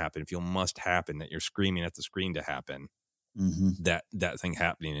want to happen, feel must happen, that you're screaming at the screen to happen. Mm-hmm. That thing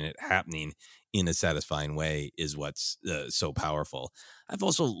happening, and it happening in a satisfying way is what's so powerful. I've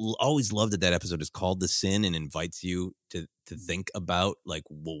also always loved that episode is called The Sin and invites you to think about, like,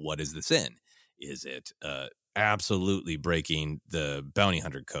 well, what is the sin? Is it absolutely breaking the bounty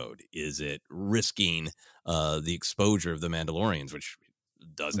hunter code? Is it risking the exposure of the Mandalorians, which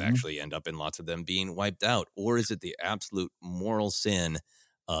does actually end up in lots of them being wiped out? Or is it the absolute moral sin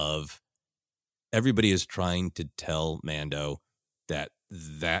of everybody is trying to tell Mando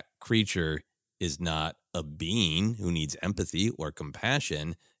that creature is not a being who needs empathy or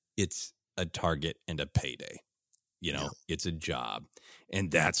compassion. It's a target and a payday. It's a job. And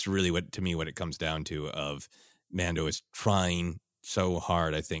that's really what it comes down to, of Mando is trying so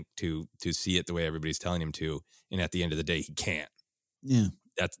hard, I think, to see it the way everybody's telling him to. And at the end of the day, he can't. Yeah.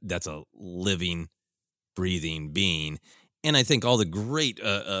 That's a living, breathing being. And I think all the great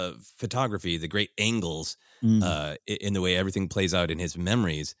photography, the great angles in the way everything plays out in his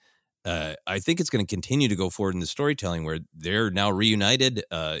memories, I think it's going to continue to go forward in the storytelling where they're now reunited.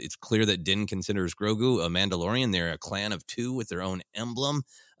 It's clear that Din considers Grogu a Mandalorian. They're a clan of two with their own emblem.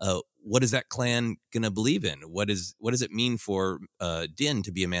 What is that clan going to believe in? What does it mean for Din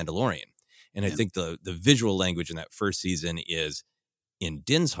to be a Mandalorian? And I think the visual language in that first season is, in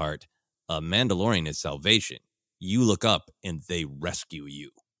Din's heart, a Mandalorian is salvation. You look up and they rescue you.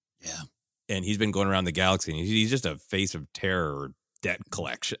 Yeah. And he's been going around the galaxy and he's just a face of terror or debt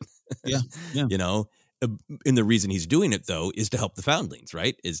collection. Yeah. And the reason he's doing it, though, is to help the foundlings,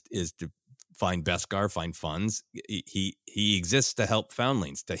 right? Is to find Beskar, find funds. He exists to help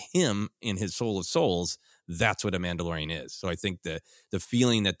foundlings. To him, in his soul of souls, that's what a Mandalorian is. So I think the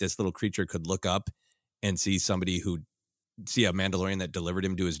feeling that this little creature could look up and see a Mandalorian that delivered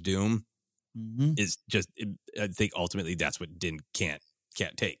him to his doom, is just, I think ultimately that's what Din can't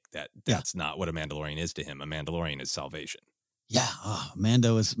take. That's not what a Mandalorian is to him. A Mandalorian is salvation. Yeah.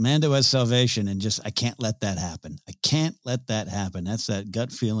 Mando has salvation, and just, I can't let that happen. I can't let that happen. That's that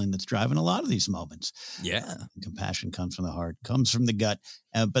gut feeling that's driving a lot of these moments. Yeah. Compassion comes from the heart, comes from the gut.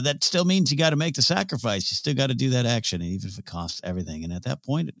 But that still means you got to make the sacrifice. You still got to do that action, even if it costs everything. And at that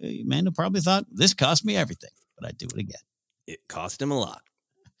point, Mando probably thought, this cost me everything, but I'd do it again. It cost him a lot.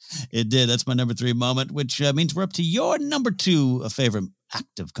 It did. That's my number 3 moment, which means we're up to your number 2 favorite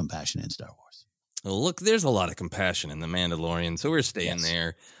act of compassion in Star Wars. Well, look, there's a lot of compassion in The Mandalorian, so we're staying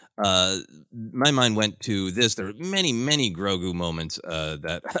there. My mind went to this. There are many, many Grogu moments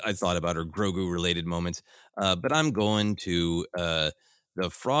that I thought about, or Grogu-related moments, but I'm going to the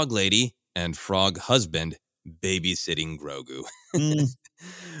Frog Lady and Frog Husband babysitting Grogu.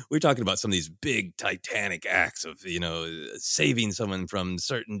 We're talking about some of these big Titanic acts of, saving someone from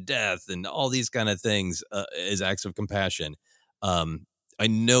certain death and all these kind of things as acts of compassion. I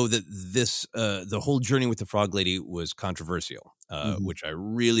know that the whole journey with the Frog Lady was controversial, which I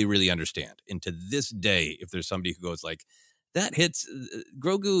really, really understand. And to this day, if there's somebody who goes like, that hits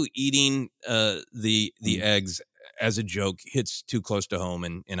Grogu eating the eggs as a joke hits too close to home,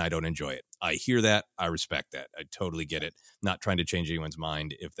 and I don't enjoy it. I hear that. I respect that. I totally get it. Not trying to change anyone's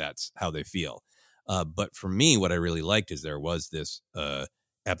mind if that's how they feel. But for me, what I really liked is there was this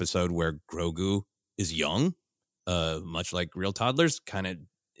episode where Grogu is young, much like real toddlers, kind of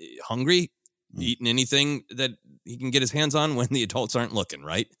hungry, eating anything that he can get his hands on when the adults aren't looking,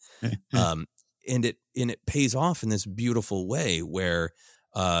 right? And it pays off in this beautiful way where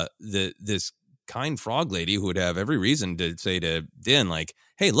this kind frog lady who would have every reason to say to Din, like,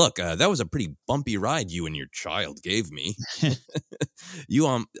 hey, look, that was a pretty bumpy ride you and your child gave me.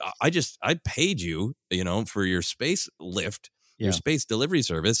 I paid you, for your space lift, your space delivery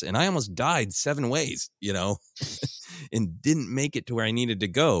service, and I almost died 7 ways, and didn't make it to where I needed to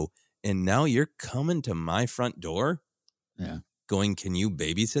go. And now you're coming to my front door going, can you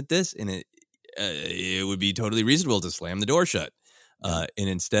babysit this? And it would be totally reasonable to slam the door shut. And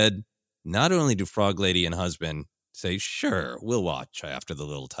instead, not only do Frog Lady and husband say, sure, we'll watch after the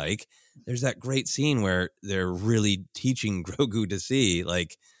little tyke, there's that great scene where they're really teaching Grogu to see,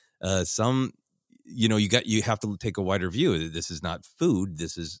 like, you have to take a wider view. This is not food.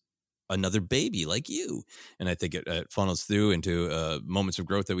 This is another baby like you. And I think it funnels through into moments of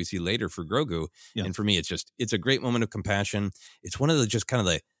growth that we see later for Grogu. Yeah. And for me, it's a great moment of compassion. It's one of the just kind of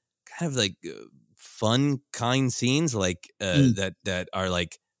like fun, kind scenes like that are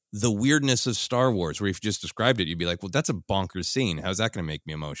like the weirdness of Star Wars, where if you just described it, you'd be like, well, that's a bonkers scene. How's that going to make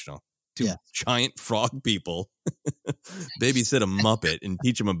me emotional? Two giant frog people babysit a Muppet and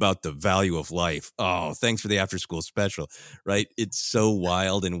teach them about the value of life. Oh, thanks for the after school special, right? It's so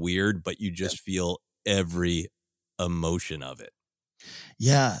wild and weird, but you just feel every emotion of it.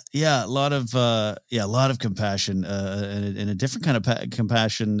 Yeah. A lot of compassion, and a different kind of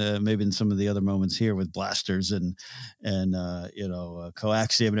compassion, maybe in some of the other moments here with blasters and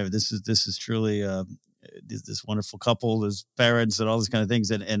coaxium and everything. This is truly this wonderful couple, there's parents and all these kind of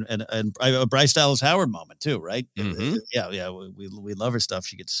things, and a Bryce Dallas Howard moment too, right? Mm-hmm. We love her stuff.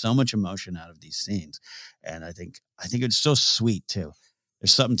 She gets so much emotion out of these scenes, and I think it's so sweet too.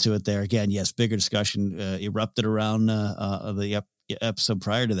 There's something to it there. Again, yes, bigger discussion erupted around the episode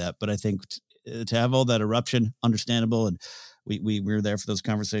prior to that, but I think to have all that eruption, understandable, and we were there for those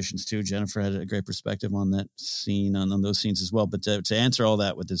conversations too. Jennifer had a great perspective on that scene, on those scenes as well. But to answer all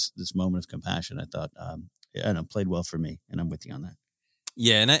that with this moment of compassion, I thought, played well for me, and I'm with you on that.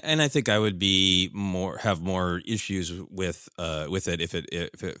 Yeah, and I think I would have more issues with it if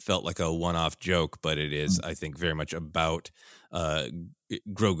it felt like a one-off joke, but it is, I think, very much about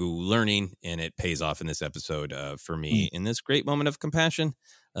Grogu learning, and it pays off in this episode for me in this great moment of compassion,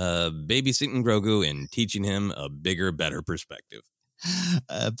 babysitting Grogu and teaching him a bigger, better perspective.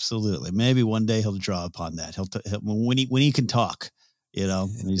 Absolutely. Maybe one day he'll draw upon that. He'll when he can talk,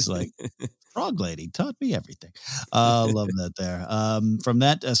 and he's like, Frog Lady taught me everything. Love that there. From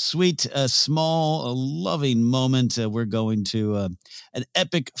that sweet, small, loving moment, we're going to an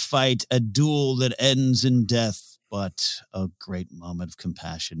epic fight, a duel that ends in death, but a great moment of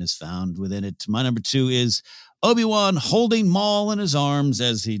compassion is found within it. My number 2 is Obi-Wan holding Maul in his arms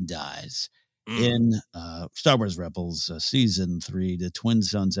as he dies in Star Wars Rebels Season 3, the Twin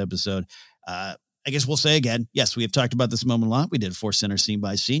Sons episode. I guess we'll say again, yes, we have talked about this moment a lot. We did Force Center scene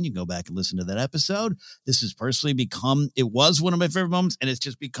by scene. You can go back and listen to that episode. This has personally it was one of my favorite moments, and it's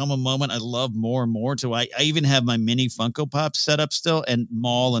just become a moment I love more and more. I even have my mini Funko Pop set up still, and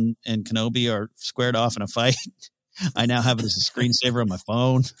Maul and Kenobi are squared off in a fight. I now have it as a screensaver on my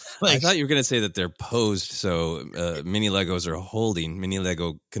phone. I thought you were going to say that they're posed, so mini Legos are holding, mini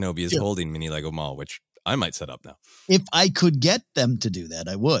Lego Kenobi is holding mini Lego Maul, which I might set up now. If I could get them to do that,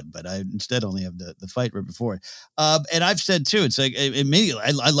 I would, but I instead only have the fight right before it. And I've said too, it's like immediately,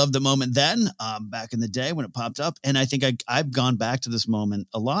 I love the moment then, back in the day when it popped up. And I think I've gone back to this moment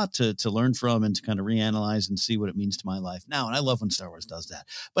a lot to learn from and to kind of reanalyze and see what it means to my life now. And I love when Star Wars does that,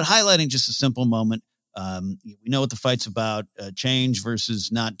 but highlighting just a simple moment. We know what the fight's about, change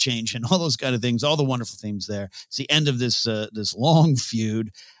versus not change and all those kind of things, all the wonderful themes there. It's the end of this long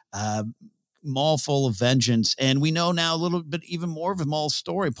feud. Maul full of vengeance, and we know now a little bit even more of Maul's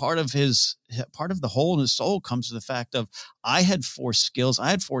story. Part of the hole in his soul comes to the fact of, I had Force skills,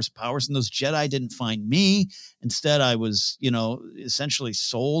 I had Force powers, and those Jedi didn't find me. Instead, I was, essentially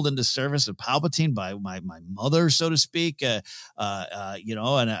sold into service of Palpatine by my mother, so to speak. And I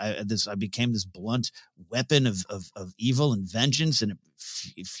became this blunt weapon of evil and vengeance, and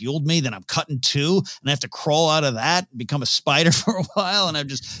it fueled me. Then I'm cut in 2, and I have to crawl out of that, become a spider for a while, and I've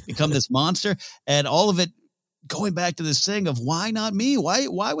just become this monster. And all of it going back to this thing of, why not me? Why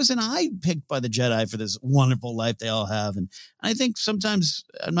wasn't I picked by the Jedi for this wonderful life they all have? And I think sometimes,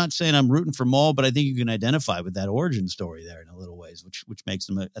 I'm not saying I'm rooting for Maul, but I think you can identify with that origin story there in a little ways, which makes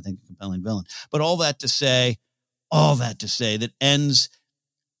him, I think, a compelling villain. But all that to say that ends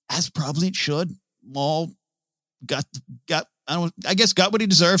as probably it should. Maul got what he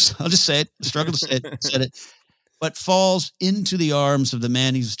deserves. I'll just say it. I struggle to say it. Said it. But falls into the arms of the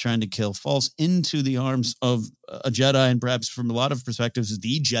man he's trying to kill, falls into the arms of a Jedi, and perhaps from a lot of perspectives,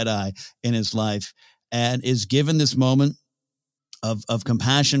 the Jedi in his life, and is given this moment of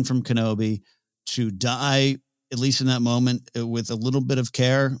compassion from Kenobi to die, at least in that moment, with a little bit of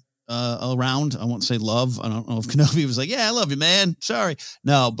care around. I won't say love. I don't know if Kenobi was like, yeah, I love you, man. Sorry.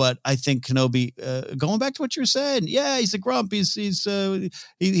 No, but I think Kenobi, going back to what you were saying, yeah, he's a grump. He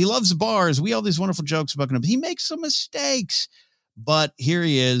loves the bars. We all these wonderful jokes about Kenobi. He makes some mistakes. But here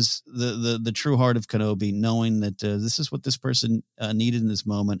he is, the true heart of Kenobi, knowing that this is what this person needed in this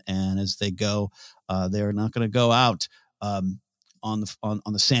moment. And as they go, they're not going to go out on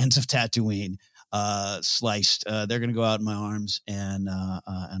the sands of Tatooine sliced. They're going to go out in my arms, and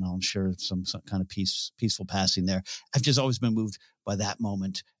I'll ensure some kind of peaceful passing there. I've just always been moved by that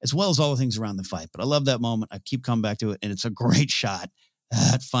moment, as well as all the things around the fight. But I love that moment. I keep coming back to it, and it's a great shot.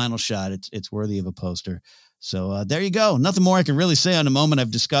 That final shot, it's worthy of a poster. So there you go. Nothing more I can really say on the moment I've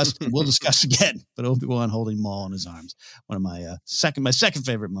discussed. We'll discuss again. But Obi-Wan holding Maul in his arms, one of my second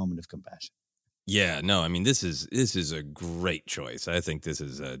favorite moment of compassion. Yeah, no, I mean, this is a great choice. I think this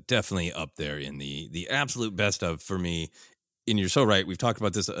is definitely up there in the absolute best of for me. And you're so right. We've talked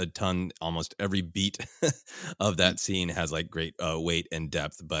about this a ton. Almost every beat of that scene has like great weight and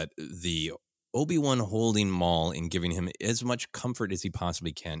depth. But the Obi-Wan holding Maul and giving him as much comfort as he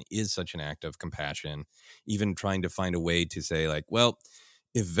possibly can is such an act of compassion. Even trying to find a way to say like, well,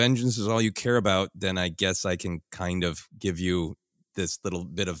 if vengeance is all you care about, then I guess I can kind of give you this little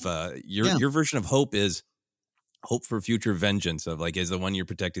bit of your version of hope is hope for future vengeance of like, is the one you're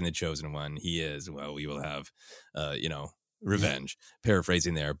protecting the chosen one. He is, well, we will have, revenge,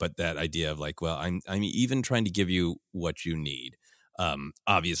 paraphrasing there. But that idea of like, well, I'm even trying to give you what you need.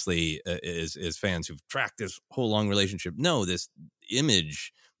 Obviously as fans who've tracked this whole long relationship know this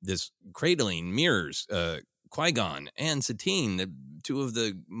image, this cradling mirrors, Qui-Gon and Satine, two of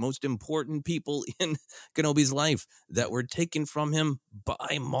the most important people in Kenobi's life that were taken from him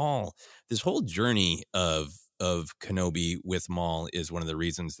by Maul. This whole journey of Kenobi with Maul is one of the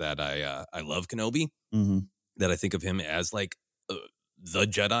reasons that I love Kenobi, that I think of him as like the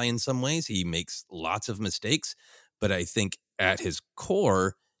Jedi in some ways. He makes lots of mistakes, but I think at his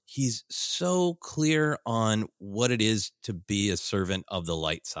core, he's so clear on what it is to be a servant of the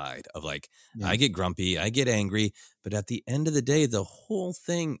light side of like, I get grumpy, I get angry, but at the end of the day, the whole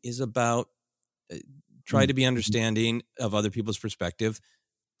thing is about try to be understanding of other people's perspective.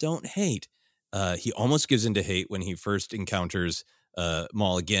 Don't hate. He almost gives into hate when he first encounters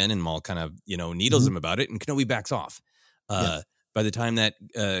Maul again, and Maul kind of, needles him about it, and Kenobi backs off. By the time that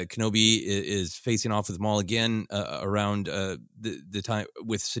Kenobi is facing off with Maul again around the time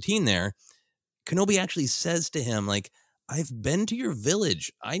with Satine there, Kenobi actually says to him, like, I've been to your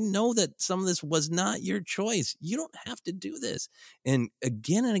village. I know that some of this was not your choice. You don't have to do this. And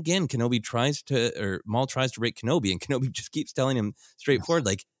again, Maul tries to break Kenobi, and Kenobi just keeps telling him straightforward,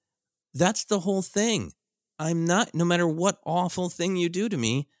 like, that's the whole thing. I'm not, no matter what awful thing you do to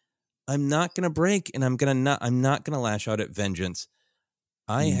me, I'm not going to break, and I'm not going to lash out at vengeance.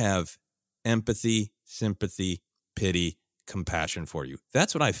 I have empathy, sympathy, pity, compassion for you.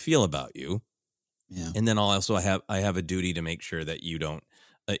 That's what I feel about you. Yeah. And then I have a duty to make sure that you don't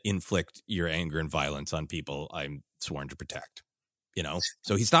inflict your anger and violence on people I'm sworn to protect.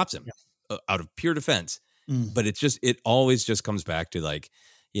 So he stops him out of pure defense. But it always just comes back to like,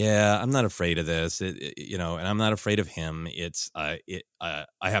 yeah, I'm not afraid of this, and I'm not afraid of him. I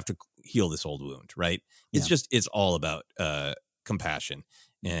have to heal this old wound, right? It's all about compassion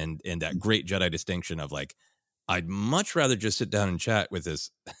and that great Jedi distinction of like, I'd much rather just sit down and chat with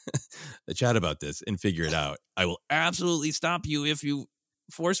chat about this and figure it out. I will absolutely stop you if you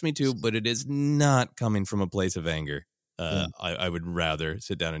force me to, but it is not coming from a place of anger. I would rather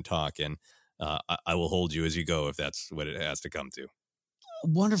sit down and talk, and I will hold you as you go if that's what it has to come to.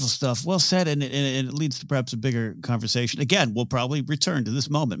 Wonderful stuff. Well said. And it leads to perhaps a bigger conversation. Again, we'll probably return to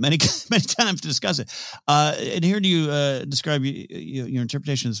this moment many times to discuss it. And hearing you describe your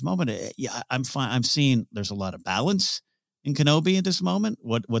interpretation of this moment, I'm fine. I'm seeing there's a lot of balance in Kenobi at this moment.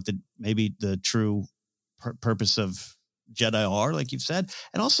 What maybe the true purpose of Jedi are, like you've said.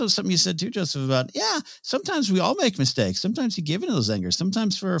 And also something you said too, Joseph, about, sometimes we all make mistakes. Sometimes you give into those angers.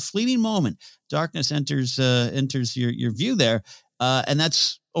 Sometimes for a fleeting moment, darkness enters your view there. And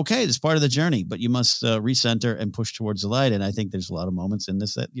that's okay. It's part of the journey, but you must recenter and push towards the light. And I think there's a lot of moments in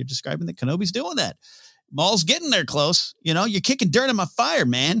this that you're describing that Kenobi's doing that. Maul's getting there close. You're kicking dirt on my fire,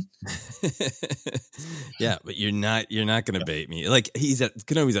 man. Yeah, but you're not going to bait me. Like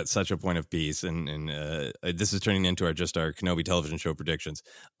Kenobi's at such a point of peace, and this is turning into our Kenobi television show predictions.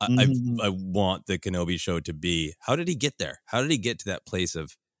 I want the Kenobi show to be, how did he get there? How did he get to that place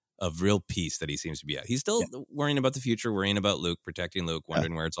of real peace that he seems to be at? He's still worrying about the future, worrying about Luke, protecting Luke,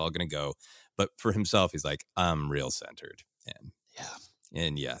 wondering where it's all going to go. But for himself, he's like, I'm real centered. And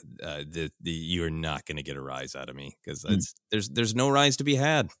And you're not going to get a rise out of me because there's no rise to be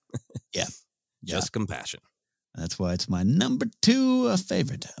had. Just compassion. That's why it's my number 2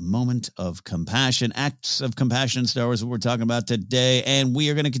 favorite moment of compassion. Acts of compassion in Star Wars, what we're talking about today. And we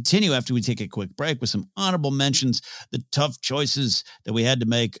are going to continue after we take a quick break with some honorable mentions, the tough choices that we had to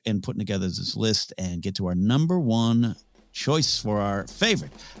make in putting together this list, and get to our number 1 choice for our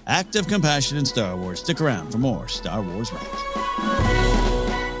favorite act of compassion in Star Wars. Stick around for more Star Wars Ranked.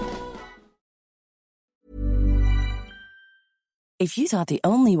 If you thought the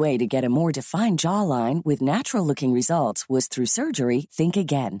only way to get a more defined jawline with natural-looking results was through surgery, think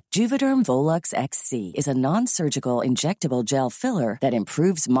again. Juvederm Volux XC is a non-surgical injectable gel filler that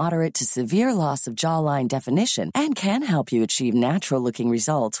improves moderate to severe loss of jawline definition and can help you achieve natural-looking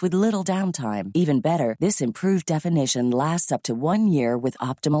results with little downtime. Even better, this improved definition lasts up to 1 year with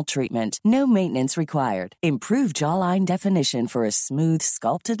optimal treatment. No maintenance required. Improve jawline definition for a smooth,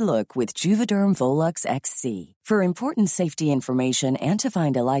 sculpted look with Juvederm Volux XC. For important safety information and to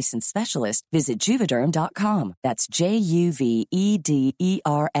find a licensed specialist, visit Juvederm.com. That's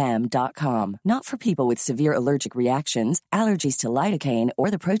Juvederm.com. Not for people with severe allergic reactions, allergies to lidocaine,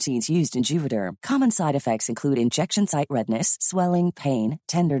 or the proteins used in Juvederm. Common side effects include injection site redness, swelling, pain,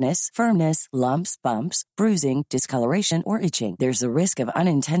 tenderness, firmness, lumps, bumps, bruising, discoloration, or itching. There's a risk of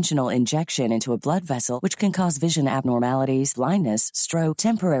unintentional injection into a blood vessel, which can cause vision abnormalities, blindness, stroke,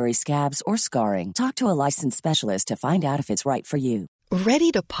 temporary scabs, or scarring. Talk to a licensed specialist to find out if it's right for you.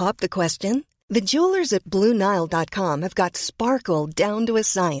 Ready to pop the question? The jewelers at BlueNile.com have got sparkle down to a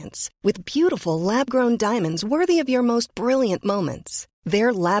science with beautiful lab-grown diamonds worthy of your most brilliant moments.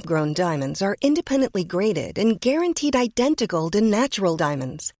 Their lab-grown diamonds are independently graded and guaranteed identical to natural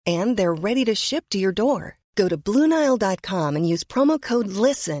diamonds, and they're ready to ship to your door. Go to BlueNile.com and use promo code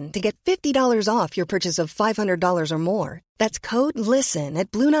LISTEN to get $50 off your purchase of $500 or more. That's code LISTEN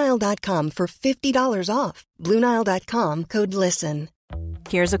at BlueNile.com for $50 off. BlueNile.com, code LISTEN.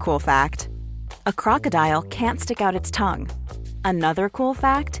 Here's a cool fact. A crocodile can't stick out its tongue. Another cool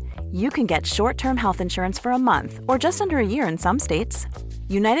fact, you can get short-term health insurance for a month or just under a year in some states.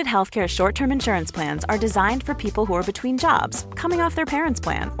 United Healthcare short-term insurance plans are designed for people who are between jobs, coming off their parents'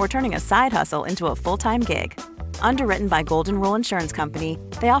 plan, or turning a side hustle into a full-time gig. Underwritten by Golden Rule Insurance Company,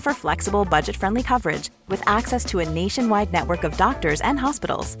 they offer flexible, budget-friendly coverage with access to a nationwide network of doctors and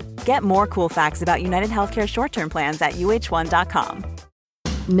hospitals. Get more cool facts about United Healthcare short-term plans at UH1.com.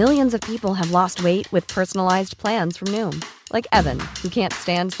 Millions of people have lost weight with personalized plans from Noom, like Evan, who can't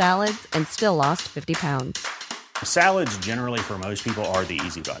stand salads and still lost 50 pounds. Salads generally for most people are the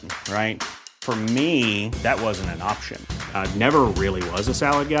easy button, right? For me, that wasn't an option. I never really was a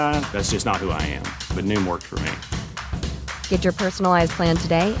salad guy. That's just not who I am. But Noom worked for me. Get your personalized plan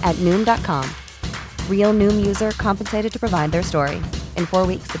today at Noom.com. Real Noom user compensated to provide their story. In 4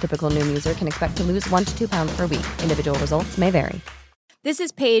 weeks, the typical Noom user can expect to lose 1 to 2 pounds per week. Individual results may vary. This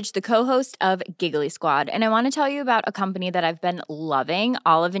is Paige, the co-host of Giggly Squad, and I want to tell you about a company that I've been loving,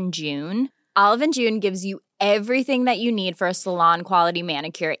 Olive & June. Olive & June gives you everything that you need for a salon-quality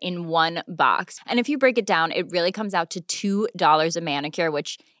manicure in one box. And if you break it down, it really comes out to $2 a manicure,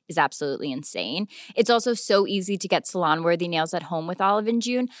 which is absolutely insane. It's also so easy to get salon-worthy nails at home with Olive &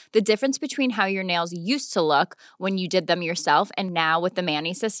 June. The difference between how your nails used to look when you did them yourself and now with the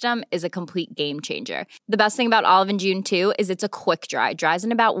Mani system is a complete game changer. The best thing about Olive & June, too, is it's a quick dry. Dries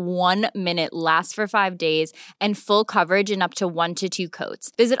in about 1 minute, lasts for 5 days, and full coverage in up to 1 to 2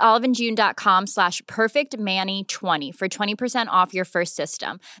 coats. Visit oliveandjune.com/perfectmani20 for 20% off your first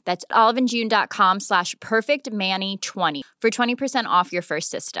system. That's oliveandjune.com/perfectmani20 for 20% off your first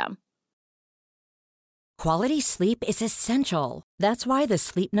system. Quality sleep is essential. That's why the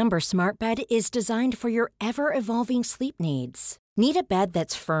Sleep Number Smart Bed is designed for your ever-evolving sleep needs. Need a bed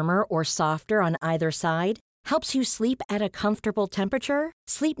that's firmer or softer on either side? Helps you sleep at a comfortable temperature?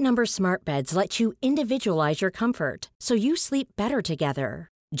 Sleep Number Smart Beds let you individualize your comfort, so you sleep better together.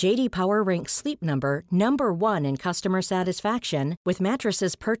 J.D. Power ranks Sleep Number number 1 in customer satisfaction with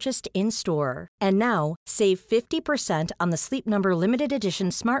mattresses purchased in-store. And now, save 50% on the Sleep Number Limited Edition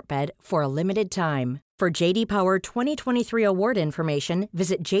Smart Bed for a limited time. For J.D. Power 2023 award information,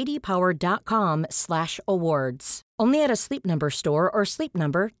 visit jdpower.com/awards. Only at a Sleep Number store or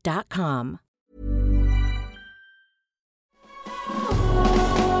sleepnumber.com.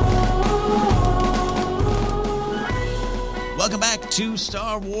 Welcome back to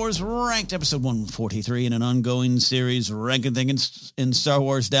Star Wars Ranked, episode 143 in an ongoing series, ranking things in Star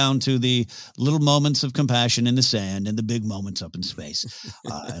Wars down to the little moments of compassion in the sand and the big moments up in space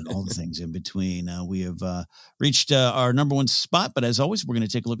and all the things in between. We have reached our number 1 spot, but as always, we're going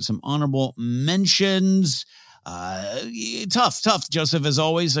to take a look at some honorable mentions. Tough, Joseph, as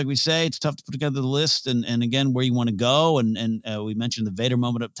always. Like we say, it's tough to put together the list and again, where you want to go. And we mentioned the Vader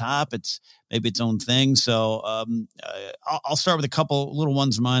moment up top. It's maybe its own thing. So I'll start with a couple little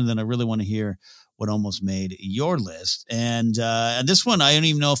ones of mine. Then I really want to hear what almost made your list. And this one, I don't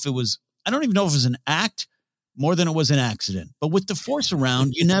even know if it was an act more than it was an accident. But with the Force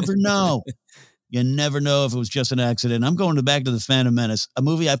around, you never know. You never know if it was just an accident. I'm going back to The Phantom Menace, a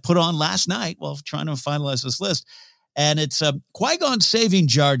movie I put on last night while trying to finalize this list. And it's Qui-Gon saving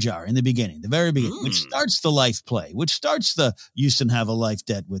Jar Jar in the beginning, the very beginning, which starts the life play, which starts the Houston have a life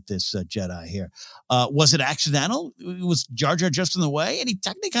debt with this Jedi here. Was it accidental? Was Jar Jar just in the way? And he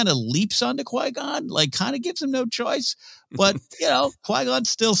technically kind of leaps onto Qui-Gon, like kind of gives him no choice. But, Qui-Gon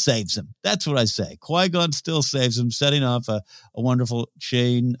still saves him. That's what I say. Qui-Gon still saves him, setting off a wonderful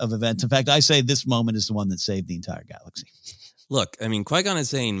chain of events. In fact, I say this moment is the one that saved the entire galaxy. Look, I mean, Qui-Gon is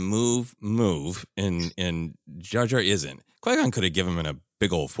saying move, and Jar Jar isn't. Qui-Gon could have given him a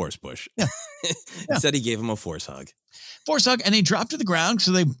big old Force push. Yeah. Instead, he gave him a Force hug. Force hug, and he dropped to the ground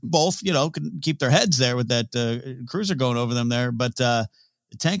so they both, can keep their heads there with that cruiser going over them there. But the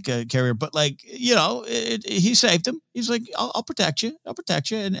tank carrier, but he saved him. He's like, I'll protect you. I'll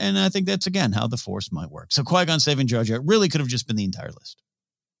protect you. And I think that's, again, how the Force might work. So Qui-Gon saving Jar Jar really could have just been the entire list.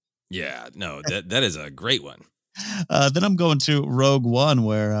 Yeah, no, that is a great one. Then I'm going to Rogue One,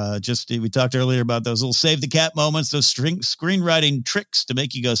 where we talked earlier about those little save the cat moments, those screenwriting tricks to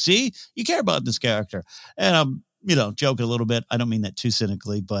make you go, see, you care about this character. And I'm, joking a little bit. I don't mean that too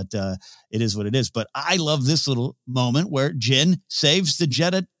cynically, but it is what it is. But I love this little moment where Jyn saves the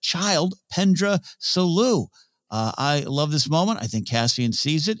Jedha child, Pendra Sulu. I love this moment. I think Cassian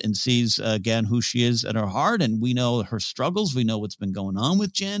sees it and sees, again, who she is at her heart. And we know her struggles. We know what's been going on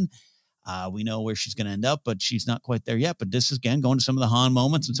with Jyn. We know where she's going to end up, but she's not quite there yet. But this is, again, going to some of the Han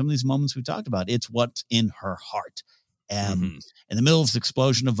moments and some of these moments we talked about. It's what's in her heart. And in the middle of this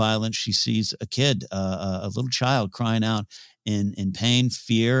explosion of violence, she sees a kid, a little child crying out in pain,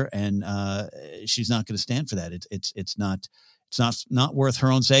 fear, and she's not going to stand for that. It's not worth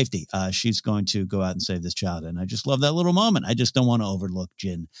her own safety. She's going to go out and save this child. And I just love that little moment. I just don't want to overlook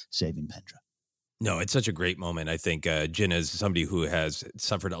Jyn saving Pendra. No, it's such a great moment. I think Jyn is somebody who has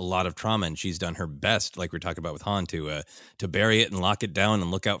suffered a lot of trauma, and she's done her best, like we're talking about with Han, to bury it and lock it down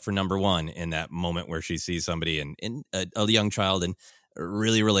and look out for number one in that moment where she sees somebody and a young child and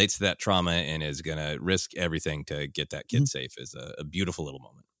really relates to that trauma and is going to risk everything to get that kid safe is a beautiful little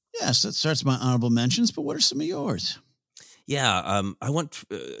moment. Yes, that starts my honorable mentions, but what are some of yours? Yeah, I want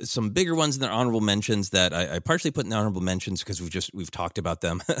some bigger ones in their honorable mentions that I partially put in the honorable mentions because we've talked about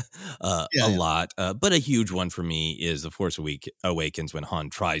them a lot. But a huge one for me is The Force Awakens when Han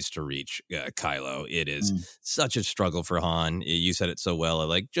tries to reach Kylo. It is such a struggle for Han. You said it so well.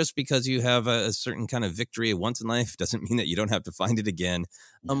 Like, just because you have a certain kind of victory once in life doesn't mean that you don't have to find it again.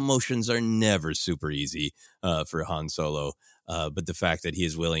 Emotions are never super easy for Han Solo. But the fact that he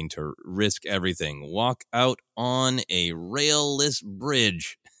is willing to risk everything, walk out on a railless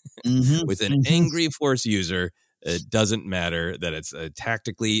bridge with an angry Force user, it doesn't matter that it's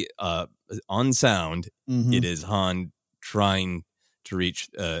tactically unsound. It is Han trying to reach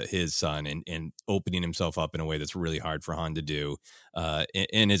his son and opening himself up in a way that's really hard for Han to do.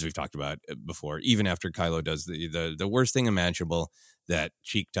 And as we've talked about before, even after Kylo does the worst thing imaginable, that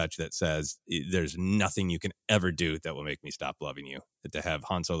cheek touch that says there's nothing you can ever do that will make me stop loving you, to have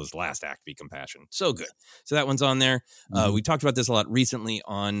Han Solo's last act be compassion. So good. So that one's on there. We talked about this a lot recently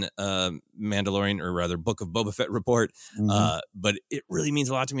on Mandalorian, or rather Book of Boba Fett report. But it really means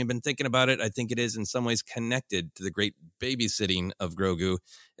a lot to me. I've been thinking about it. I think it is in some ways connected to the great babysitting of Grogu.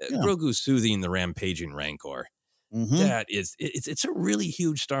 Grogu soothing the rampaging Rancor. That is, it's a really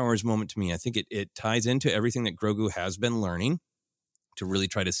huge Star Wars moment to me. I think it ties into everything that Grogu has been learning, to really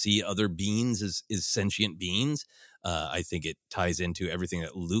try to see other beings as sentient beings. I think it ties into everything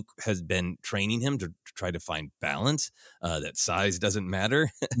that Luke has been training him to try to find balance, that size doesn't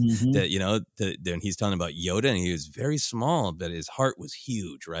matter. That, then he's telling about Yoda, and he was very small, but his heart was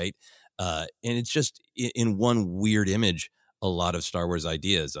huge, right? And it's just in one weird image, a lot of Star Wars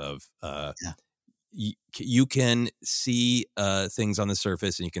ideas of you can see things on the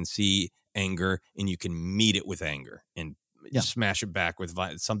surface, and you can see anger, and you can meet it with anger and smash it back with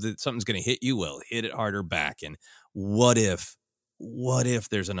violence. Something's going to hit you. Well, hit it harder back. And what if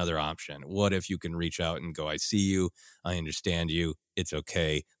there's another option? What if you can reach out and go, I see you, I understand you, it's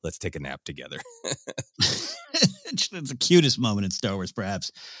okay, let's take a nap together. It's the cutest moment in Star Wars,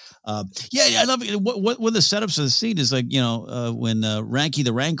 perhaps. I love it. What the setups of the scene is like, when Ranky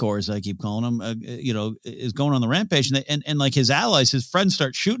the Rancor, as I keep calling him, is going on the rampage, and like his allies, his friends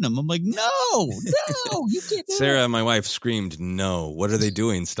start shooting him. I'm like, no, you can't do Sarah, my wife, screamed, "No! What are they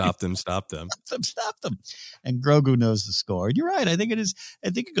doing? Stop them! Stop them! Stop them!" And Grogu knows the score. And you're right. I think it is. I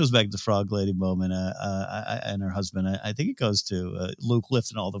think it goes back to the Frog Lady moment and her husband. I think it goes to Luke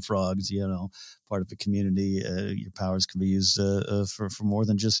lifting all the frogs. Part of the community. Your powers can be used for more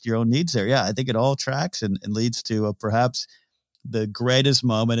than just your own needs there. Yeah, I think it all tracks and leads to perhaps the greatest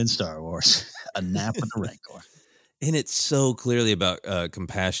moment in Star Wars, a nap with the Rancor. And it's so clearly about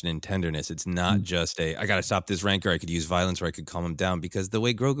compassion and tenderness. It's not just I got to stop this Rancor. I could use violence or I could calm him down, because the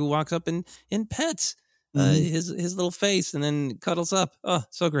way Grogu walks up and pets his little face and then cuddles up. Oh,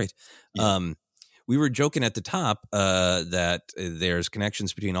 so great. Yeah. We were joking at the top that there's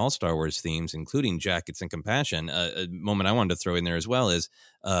connections between all Star Wars themes, including jackets and compassion. A moment I wanted to throw in there as well is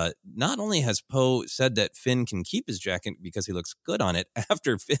not only has Poe said that Finn can keep his jacket because he looks good on it,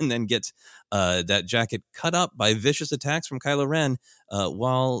 after Finn then gets that jacket cut up by vicious attacks from Kylo Ren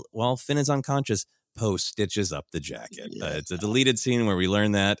while Finn is unconscious, Poe stitches up the jacket. It's a deleted scene where we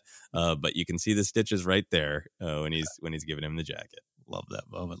learn that, but you can see the stitches right there when he's giving him the jacket. Love that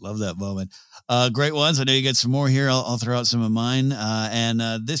moment. Great ones. I know you got some more here. I'll throw out some of mine.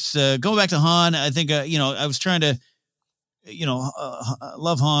 This going back to Han, I think, I was trying to,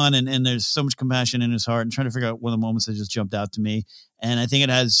 love Han and there's so much compassion in his heart, and trying to figure out one of the moments that just jumped out to me. And I think it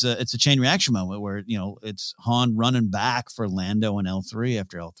has, it's a chain reaction moment where, it's Han running back for Lando and L3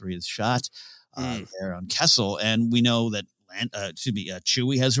 after L3 is shot there on Kessel. And we know that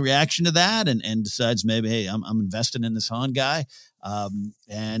Chewie has a reaction to that and decides maybe, hey, I'm invested in this Han guy.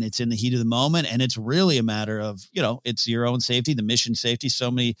 And it's in the heat of the moment, and it's really a matter of, it's your own safety, the mission safety, so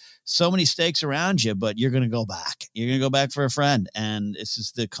many stakes around you, but you're going to go back. You're going to go back for a friend. And this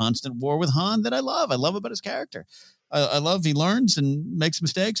is the constant war with Han that I love. I love about his character. I love he learns and makes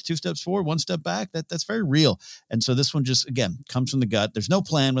mistakes, 2 steps forward, 1 step back. That's very real. And so this one just, again, comes from the gut. There's no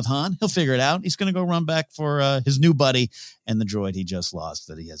plan with Han. He'll figure it out. He's going to go run back for his new buddy and the droid he just lost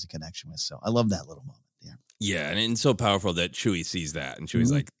that he has a connection with. So I love that little moment. Yeah, and it's so powerful that Chewie sees that, and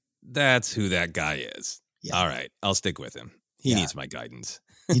Chewie's like, that's who that guy is. Yeah. All right, I'll stick with him. He needs my guidance.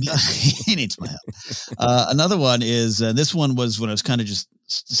 He needs my help. Another one is, this one was when I was kind of just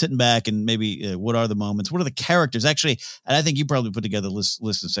sitting back and maybe what are the moments? What are the characters? Actually, and I think you probably put together a list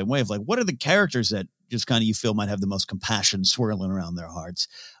the same way of like, what are the characters that just kind of you feel might have the most compassion swirling around their hearts?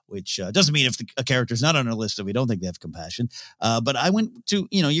 Which doesn't mean if a character's not on our list that we don't think they have compassion. But I went to,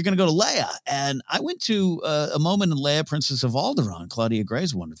 you're going to go to Leia. And I went to a moment in Leia, Princess of Alderaan, Claudia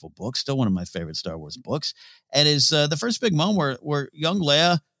Gray's wonderful book, still one of my favorite Star Wars books. And is the first big moment where young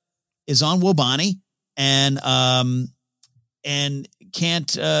Leia is on Wobani and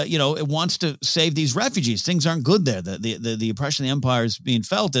can't, it wants to save these refugees. Things aren't good there. The oppression of the Empire is being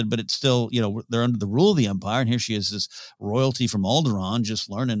felt, but it's still, they're under the rule of the Empire. And here she is, this royalty from Alderaan, just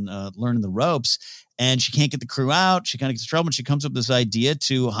learning the ropes. And she can't get the crew out. She kind of gets in trouble. And she comes up with this idea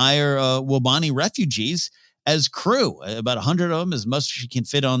to hire Wobani refugees as crew, about 100 of them, as much as she can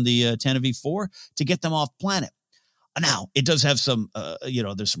fit on the Tantive V4, to get them off planet. Now, it does have some,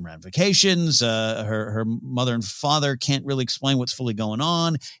 there's some ramifications. Her mother and father can't really explain what's fully going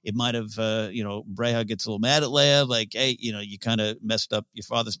on. It might have, Breha gets a little mad at Leia, like, hey, you kind of messed up your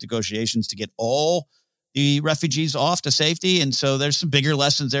father's negotiations to get all the refugees off to safety. And so there's some bigger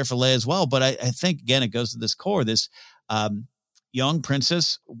lessons there for Leia as well. But I think, again, it goes to this core, this young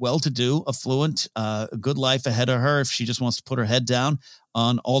princess, well-to-do, affluent, a good life ahead of her if she just wants to put her head down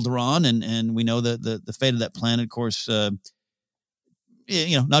on Alderaan, and we know the fate of that planet, of course, not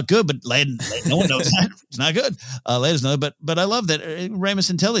good, but Leia, no one knows that. It's not good. Leia doesn't know, but I love that Ramus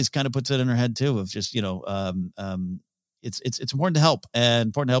Antilles kind of puts it in her head too, of just, it's important to help, and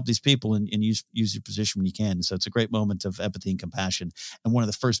important to help these people and use your position when you can. So it's a great moment of empathy and compassion, and one of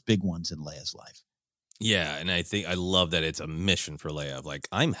the first big ones in Leia's life. Yeah, and I love that it's a mission for Leia of like,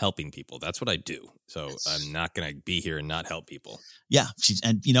 I'm helping people. That's what I do. So I'm not going to be here and not help people. Yeah,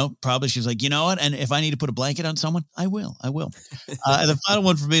 probably she's like, you know what? And if I need to put a blanket on someone, I will. And the final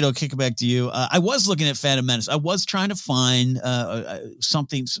one for me, I'll kick it back to you. I was looking at Phantom Menace. I was trying to find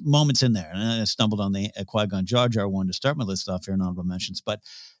moments in there, and I stumbled on the Qui-Gon Jar Jar one to start my list off here in honorable mentions. But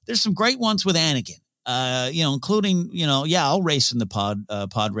there's some great ones with Anakin. Including, I'll race in the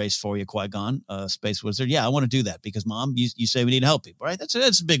pod race for you, Qui-Gon, Space Wizard. Yeah, I want to do that because, Mom, you say we need to help people, right? That's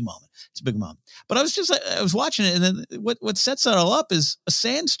a big moment. It's a big moment. But I was watching it, and then what sets that all up is a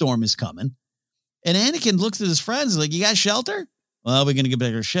sandstorm is coming, and Anakin looks at his friends like, you got shelter? Well, we're going to get back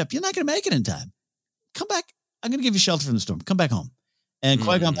to our ship. You're not going to make it in time. Come back. I'm going to give you shelter from the storm. Come back home. And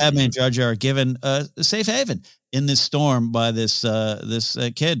Qui-Gon, Padme, and Jar Jar are given a safe haven in this storm by this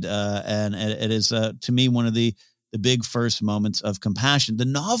kid. And it is, to me, one of the big first moments of compassion. The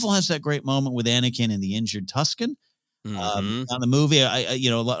novel has that great moment with Anakin and the injured Tusken. On the movie,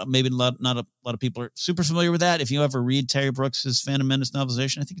 not a lot of people are super familiar with that. If you ever read Terry Brooks's Phantom Menace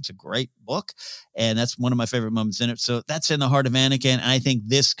novelization, I think it's a great book, and that's one of my favorite moments in it. So that's in the heart of Anakin, and I think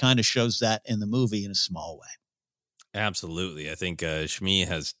this kind of shows that in the movie in a small way. Absolutely. I think Shmi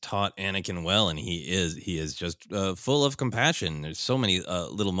has taught Anakin well, and he is just full of compassion. There's so many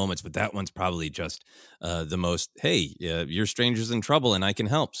little moments, but that one's probably just the most, hey, your stranger's in trouble and I can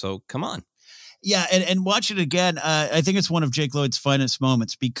help, so come on. Yeah, and watch it again. I think it's one of Jake Lloyd's finest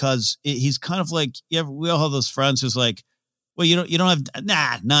moments because he's kind of like, we all have those friends who's like, well, you don't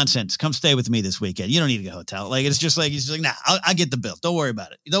have, nonsense. Come stay with me this weekend. You don't need to go to a hotel. Like, it's just like, he's just like, I'll get the bill. Don't worry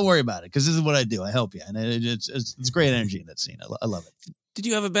about it. Don't worry about it. Because this is what I do. I help you. And it's great energy in that scene. I love it. Did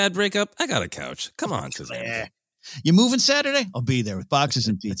you have a bad breakup? I got a couch. Come on, Suzanne. You moving Saturday? I'll be there with boxes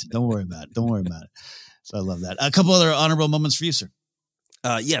and pizza. Don't worry about it. Don't worry about it. So I love that. A couple other honorable moments for you, sir.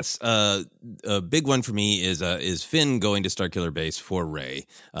 Yes. A big one for me is Finn going to Starkiller Base for Rey.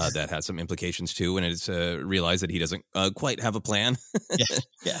 That has some implications too, and it's realized that he doesn't quite have a plan.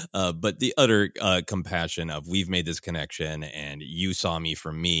 Yeah. But the utter compassion of we've made this connection, and you saw me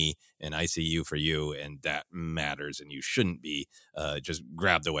for me, and I see you for you, and that matters, and you shouldn't be just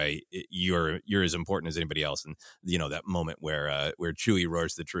grabbed away. You're as important as anybody else, and that moment where Chewie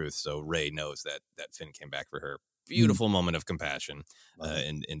roars the truth, so Rey knows that Finn came back for her. Beautiful moment of compassion,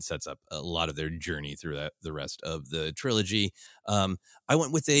 and sets up a lot of their journey through the rest of the trilogy. I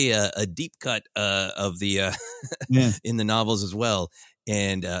went with a deep cut of the in the novels as well,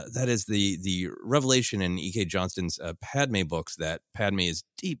 and that is the revelation in E.K. Johnston's Padme books that Padme is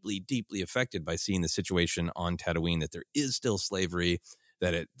deeply, deeply affected by seeing the situation on Tatooine, that there is still slavery,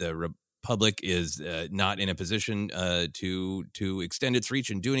 that the Republic is not in a position to extend its reach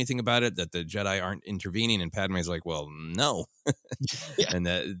and do anything about it, that the Jedi aren't intervening, and Padme's like, well, no. Yeah.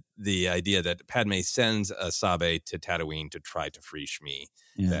 And the idea that Padme sends Sabe to Tatooine to try to free Shmi,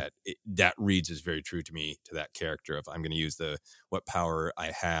 that reads as very true to me, to that character of I'm going to use what power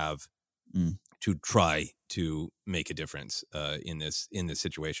I have to try to make a difference in this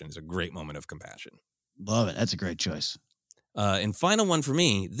situation. It's a great moment of compassion. Love it. That's a great choice. And final one for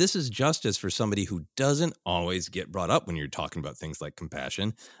me, this is justice for somebody who doesn't always get brought up when you're talking about things like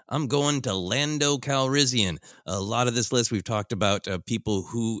compassion. I'm going to Lando Calrissian. A lot of this list we've talked about people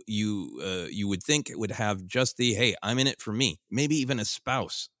who you would think would have just the, hey, I'm in it for me. Maybe even a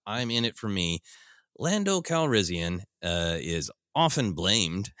spouse. I'm in it for me. Lando Calrissian is often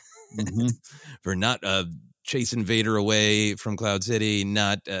blamed for not chasing Vader away from Cloud City,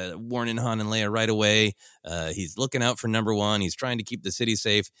 not warning Han and Leia right away. He's looking out for number one. He's trying to keep the city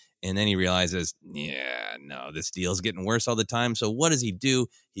safe. And then he realizes, this deal's getting worse all the time. So what does he do?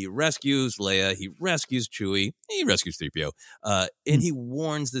 He rescues Leia. He rescues Chewie. He rescues 3PO. And he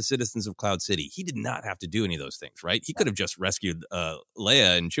warns the citizens of Cloud City. He did not have to do any of those things, right? He could have just rescued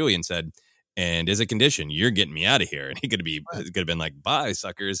Leia and Chewie and said, and as a condition, you're getting me out of here. And he could have been like, bye,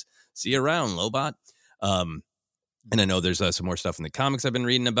 suckers. See you around, Lobot. And I know there's some more stuff in the comics I've been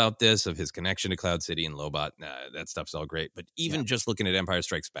reading about this, of his connection to Cloud City and Lobot. That stuff's all great. But even just looking at Empire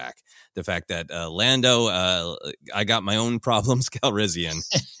Strikes Back, the fact that Lando, I got my own problems, Calrissian,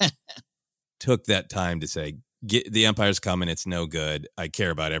 took that time to say, the Empire's coming. It's no good. I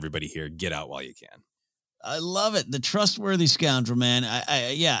care about everybody here. Get out while you can. I love it. The trustworthy scoundrel, man.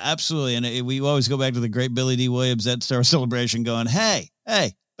 Yeah, absolutely. And we always go back to the great Billy D. Williams at Star Wars Celebration going, hey,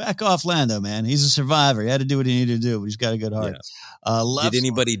 back off Lando, man. He's a survivor. He had to do what he needed to do, but he's got a good heart. Yeah. Did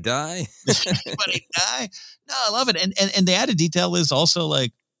anybody die? Did anybody die? No, I love it. And the added detail is also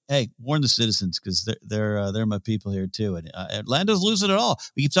like, hey, warn the citizens because they're my people here too. And Lando's losing it all.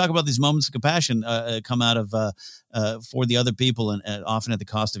 We keep talking about these moments of compassion come out of for the other people and often at the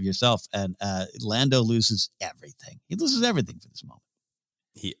cost of yourself. And Lando loses everything. He loses everything for this moment.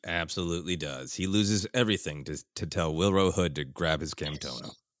 He absolutely does. He loses everything to tell Wilro Hood to grab his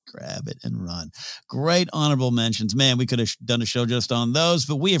Camtono. Grab it and run. Great honorable mentions. Man, we could have done a show just on those,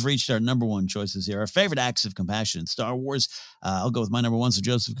 but we have reached our number one choices here. Our favorite acts of compassion in Star Wars. I'll go with my number one, so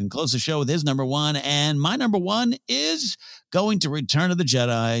Joseph can close the show with his number one. And my number one is going to Return of the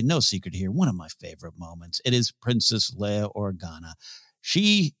Jedi. No secret here. One of my favorite moments. It is Princess Leia Organa.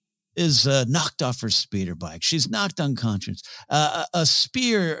 She is knocked off her speeder bike. She's knocked unconscious. A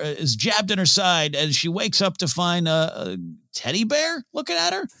spear is jabbed in her side, and she wakes up to find a teddy bear looking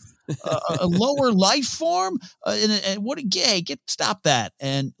at her, a lower life form. Stop that.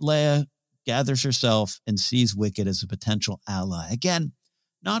 And Leia gathers herself and sees Wicket as a potential ally. Again,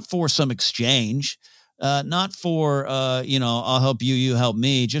 not for some exchange, not for, I'll help you, you help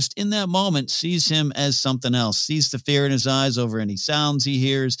me. Just in that moment, sees him as something else, sees the fear in his eyes over any sounds he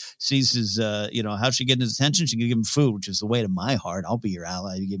hears, sees his, how's she getting his attention? She can give him food, which is the way to my heart. I'll be your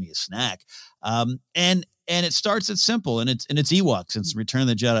ally. You give me a snack. And it starts at simple, and it's Ewoks, it's Return of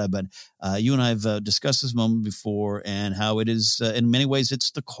the Jedi. But you and I have discussed this moment before, and how it is, in many ways, it's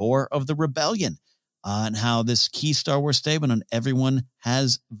the core of the rebellion. And how this key Star Wars statement on everyone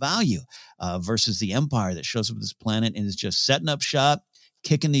has value versus the Empire that shows up at this planet and is just setting up shop,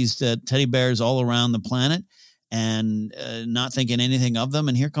 kicking these teddy bears all around the planet and not thinking anything of them.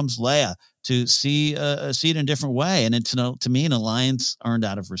 And here comes Leia to see it in a different way. And it's, to me, an alliance earned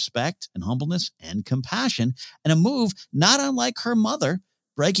out of respect and humbleness and compassion, and a move not unlike her mother,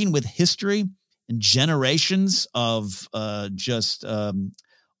 breaking with history and generations of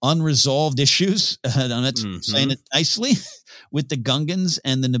unresolved issues. That's saying it nicely, with the Gungans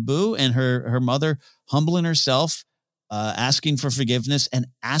and the Naboo, and her mother humbling herself, asking for forgiveness and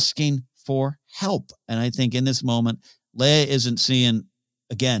asking for help. And I think in this moment, Leia isn't seeing,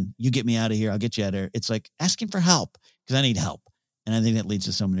 again, you get me out of here, I'll get you out of here. It's like asking for help because I need help. And I think that leads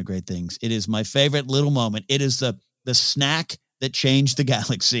to so many great things. It is my favorite little moment. It is the snack that changed the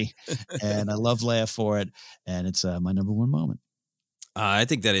galaxy. And I love Leia for it. And it's my number one moment. I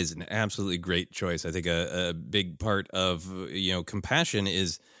think that is an absolutely great choice. I think a big part of, compassion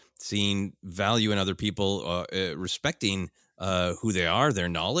is seeing value in other people, respecting who they are, their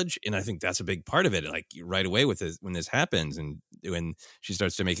knowledge. And I think that's a big part of it. Like right away with this, when this happens and when she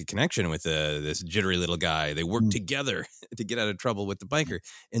starts to make a connection with this jittery little guy, they work together to get out of trouble with the biker.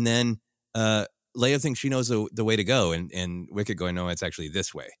 And then Leia thinks she knows the way to go, and Wicket going, no, it's actually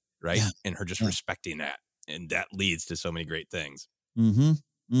this way. Right. Yeah. And her just respecting that. And that leads to so many great things.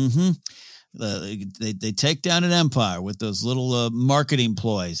 They take down an empire with those little marketing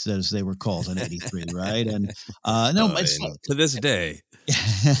ploys, as they were called in '83, right? And to this day.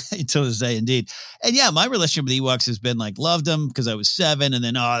 To this day, indeed. And yeah, my relationship with Ewoks has been like, loved them because I was 7, and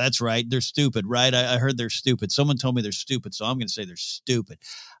then, oh, that's right, they're stupid, right? I heard they're stupid. Someone told me they're stupid, so I'm going to say they're stupid.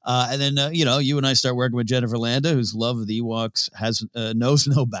 And then, you and I start working with Jennifer Landa, whose love of the Ewoks knows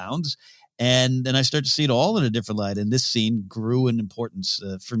no bounds. And then I start to see it all in a different light. And this scene grew in importance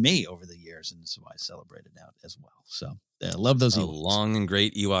for me over the years. And so I celebrate it now as well. So I love those Ewoks. Long and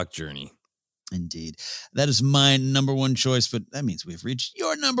great Ewok journey. Indeed. That is my number one choice. But that means we've reached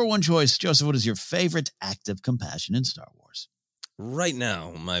your number one choice. Joseph, what is your favorite act of compassion in Star Wars? Right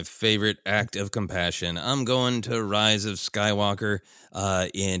now, my favorite act of compassion, I'm going to Rise of Skywalker,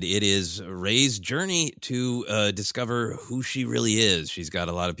 and it is Rey's journey to discover who she really is. She's got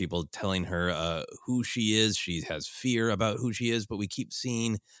a lot of people telling her who she is. She has fear about who she is, but we keep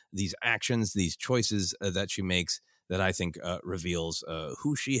seeing these actions, these choices that she makes that I think reveals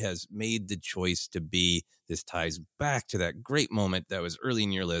who she has made the choice to be. This ties back to that great moment that was early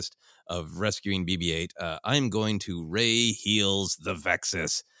in your list of rescuing BB-8. I'm going to Rey heals the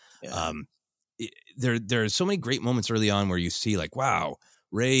Vexus. Yeah. There are so many great moments early on where you see like, wow,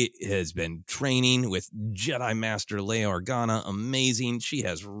 Rey has been training with Jedi Master Leia Organa. Amazing. She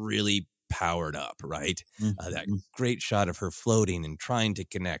has really powered up, right? That great shot of her floating and trying to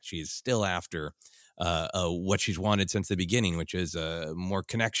connect. She is still after what she's wanted since the beginning, which is more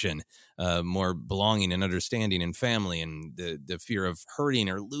connection, more belonging and understanding and family, and the fear of hurting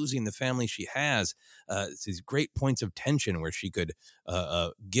or losing the family she has. It's these great points of tension where she could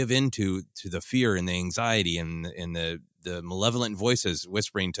give in to the fear and the anxiety and the malevolent voices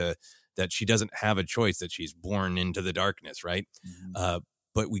whispering that she doesn't have a choice, that she's born into the darkness, right?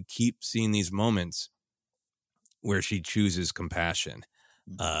 But we keep seeing these moments where she chooses compassion.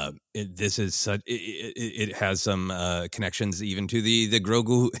 It has some connections even to the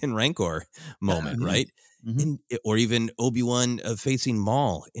Grogu and Rancor moment, right? Or even Obi-Wan facing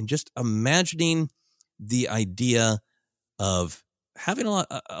Maul, and just imagining the idea of having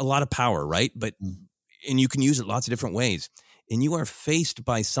a lot of power, right? But and you can use it lots of different ways, and you are faced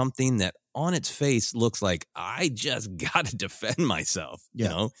by something that on its face looks like, I just got to defend myself, you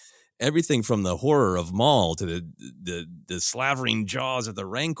know? Everything from the horror of Maul to the slavering jaws of the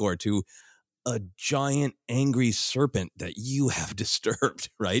Rancor to a giant angry serpent that you have disturbed,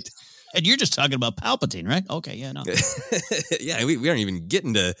 right? And you're just talking about Palpatine, right? Okay, yeah, no. Yeah, we aren't even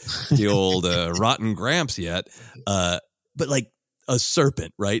getting to the old rotten Gramps yet. But like a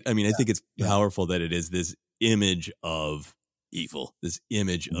serpent, right? I mean, I think it's powerful that it is this image of evil, this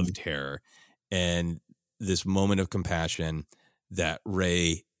image of terror, and this moment of compassion that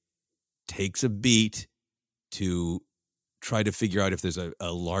Rey takes a beat to try to figure out if there's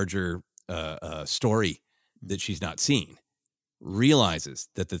a larger story that she's not seeing, realizes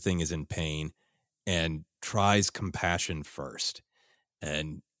that the thing is in pain and tries compassion first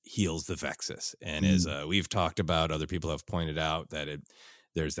and heals the Vexus. And as we've talked about, other people have pointed out that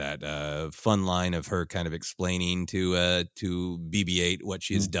there's that fun line of her kind of explaining to BB-8 what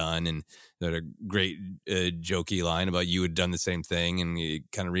she has done, and that a great jokey line about you had done the same thing, and he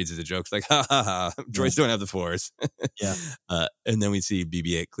kind of reads as a joke, like, ha ha ha, droids don't have the Force. Yeah. And then we see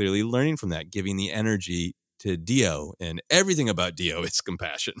BB-8 clearly learning from that, giving the energy to Dio, and everything about Dio is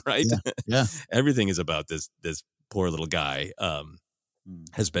compassion, right? Yeah. Everything is about this poor little guy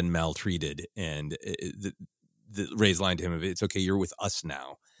has been maltreated, and the Rey's line to him, it's okay, you're with us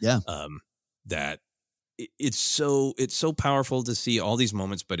now. Yeah. That it's so powerful to see all these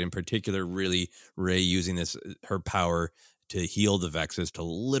moments, but in particular, really Rey using her power to heal the Vexus, to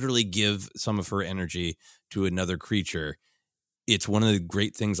literally give some of her energy to another creature. It's one of the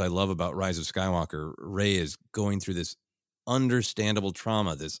great things I love about Rise of Skywalker. Rey is going through this understandable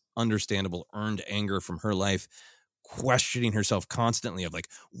trauma, this understandable earned anger from her life, questioning herself constantly of like,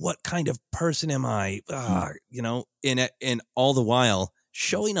 what kind of person am I? And all the while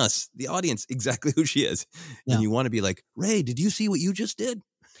showing us, the audience, exactly who she is. Yeah. And you want to be like, Rey, did you see what you just did?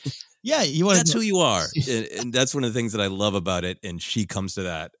 Yeah. That's who you are. And that's one of the things that I love about it. And she comes to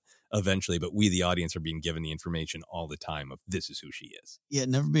that eventually, but we, the audience, are being given the information all the time of this is who she is. Yeah,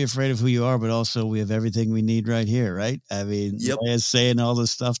 never be afraid of who you are, but also we have everything we need right here, right? I mean, Leia's saying all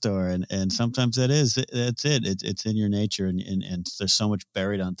this stuff to her, and sometimes that's it. It's in your nature, and there's so much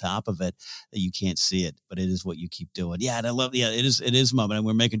buried on top of it that you can't see it, but it is what you keep doing. Yeah, and I love. Yeah, it is a moment, and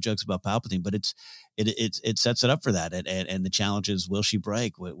we're making jokes about Palpatine, but it sets it up for that, and the challenge is: will she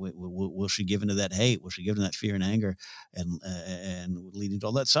break? Will she give into that hate? Will she give into that fear and anger, and leading to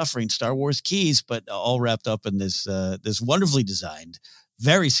all that suffering? Star Wars keys, but all wrapped up in this wonderfully designed,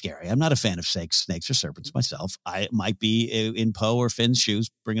 very scary. I'm not a fan of snakes or serpents myself. I might be in Poe or Finn's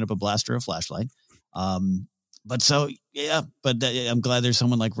shoes, bringing up a blaster or a flashlight. I'm glad there's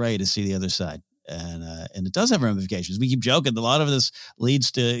someone like Rey to see the other side. And it does have ramifications. We keep joking. A lot of this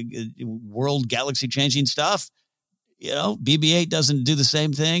leads to world galaxy changing stuff. BB-8 doesn't do the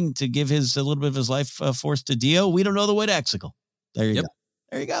same thing to give a little bit of his life force to Dio. We don't know the way to Exegol. There you go.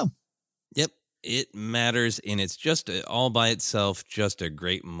 There you go. Yep. It matters, and it's just all by itself, just a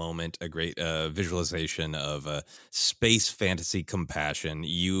great moment, a great visualization of space fantasy compassion.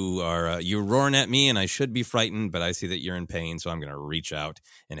 You're roaring at me, and I should be frightened, but I see that you're in pain, so I'm going to reach out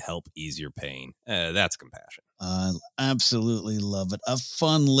and help ease your pain. That's compassion. Absolutely love it. A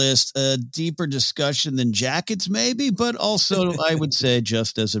fun list, a deeper discussion than jackets maybe, but also I would say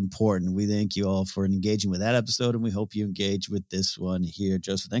just as important. We thank you all for engaging with that episode, and we hope you engage with this one here.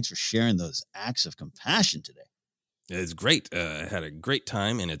 Joseph, thanks for sharing those acts of compassion today. It's great. I had a great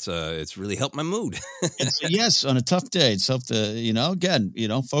time, and it's really helped my mood. Yes, on a tough day, it's helped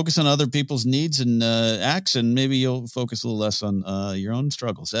to, focus on other people's needs and acts, and maybe you'll focus a little less on your own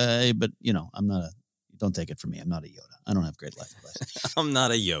struggles. But don't take it from me. I'm not a Yoda. I don't have great life advice. I'm not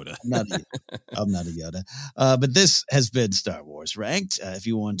a Yoda. I'm not a Yoda. But this has been Star Wars Ranked. If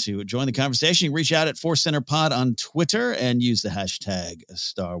you want to join the conversation, you can reach out at Force Center Pod on Twitter and use the hashtag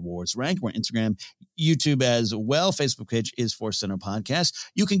Star Wars Ranked. We're on Instagram, YouTube as well. Facebook page is Force Center Podcast.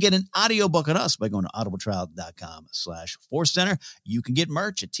 You can get an audiobook on us by going to audibletrial.com/Force Center. You can get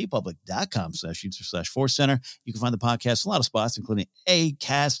merch at tpublic.com/user/Force Center. You can find the podcast in a lot of spots, including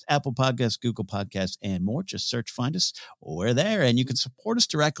Acast, Apple Podcasts, Google Podcasts, and more. Just search, find us. We're there, and you can support us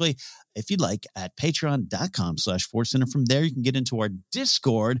directly if you'd like at patreon.com/Force Center. From there, you can get into our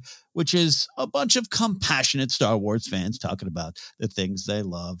Discord, which is a bunch of compassionate Star Wars fans talking about the things they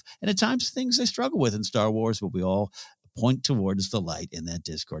love and at times things they struggle with in Star Wars, but we all point towards the light in that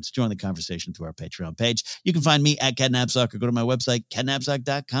Discord. So join the conversation through our Patreon page. You can find me at Cat Knapsack or go to my website,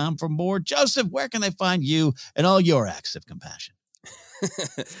 catnapsack.com for more. Joseph, where can they find you and all your acts of compassion?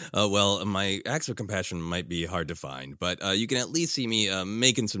 Well, my acts of compassion might be hard to find, but you can at least see me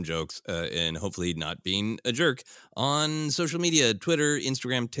making some jokes and hopefully not being a jerk on social media, Twitter,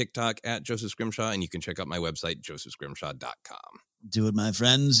 Instagram, TikTok, at Joseph Scrimshaw, and you can check out my website, josephscrimshaw.com. Do it, my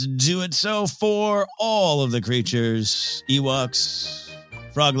friends. Do it. So for all of the creatures, Ewoks,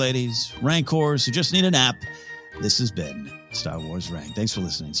 frog ladies, rancors who just need a nap, this has been Star Wars Ranked. Thanks for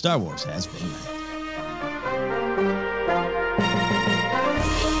listening. Star Wars has been ranked.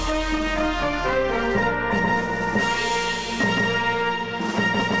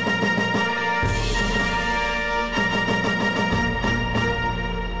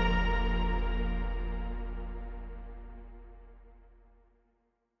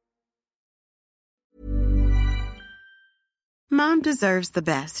 Mom deserves the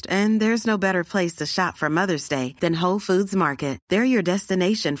best, and there's no better place to shop for Mother's Day than Whole Foods Market. They're your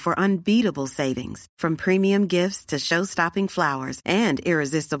destination for unbeatable savings, from premium gifts to show-stopping flowers and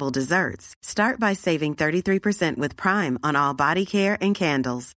irresistible desserts. Start by saving 33% with Prime on all body care and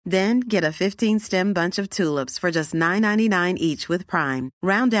candles. Then get a 15-stem bunch of tulips for just $9.99 each with Prime.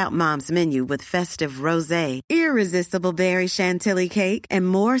 Round out Mom's menu with festive rosé, irresistible berry chantilly cake, and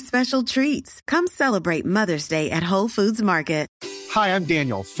more special treats. Come celebrate Mother's Day at Whole Foods Market. Hi, I'm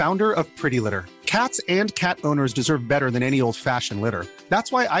Daniel, founder of Pretty Litter. Cats and cat owners deserve better than any old-fashioned litter.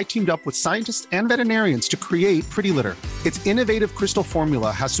 That's why I teamed up with scientists and veterinarians to create Pretty Litter. Its innovative crystal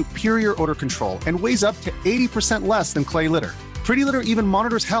formula has superior odor control and weighs up to 80% less than clay litter. Pretty Litter even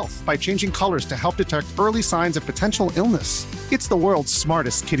monitors health by changing colors to help detect early signs of potential illness. It's the world's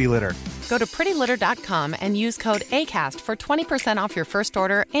smartest kitty litter. Go to prettylitter.com and use code ACAST for 20% off your first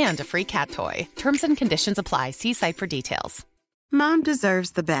order and a free cat toy. Terms and conditions apply. See site for details. Mom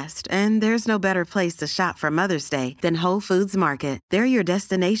deserves the best, and there's no better place to shop for Mother's Day than Whole Foods Market. They're your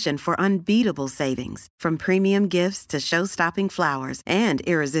destination for unbeatable savings, from premium gifts to show-stopping flowers and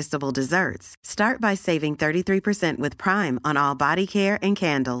irresistible desserts. Start by saving 33% with Prime on all body care and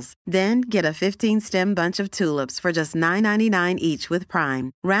candles. Then get a 15-stem bunch of tulips for just $9.99 each with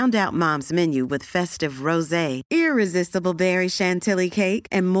Prime. Round out Mom's menu with festive rosé, irresistible berry chantilly cake,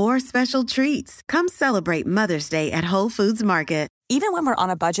 and more special treats. Come celebrate Mother's Day at Whole Foods Market. Even when we're on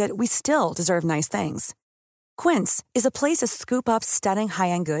a budget, we still deserve nice things. Quince is a place to scoop up stunning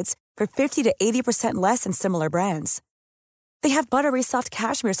high-end goods for 50 to 80% less than similar brands. They have buttery soft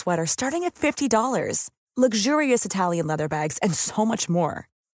cashmere sweaters starting at $50, luxurious Italian leather bags, and so much more.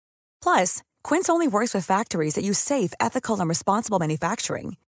 Plus, Quince only works with factories that use safe, ethical, and responsible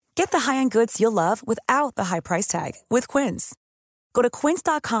manufacturing. Get the high-end goods you'll love without the high price tag with Quince. Go to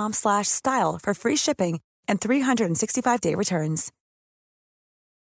quince.com/style for free shipping and 365-day returns.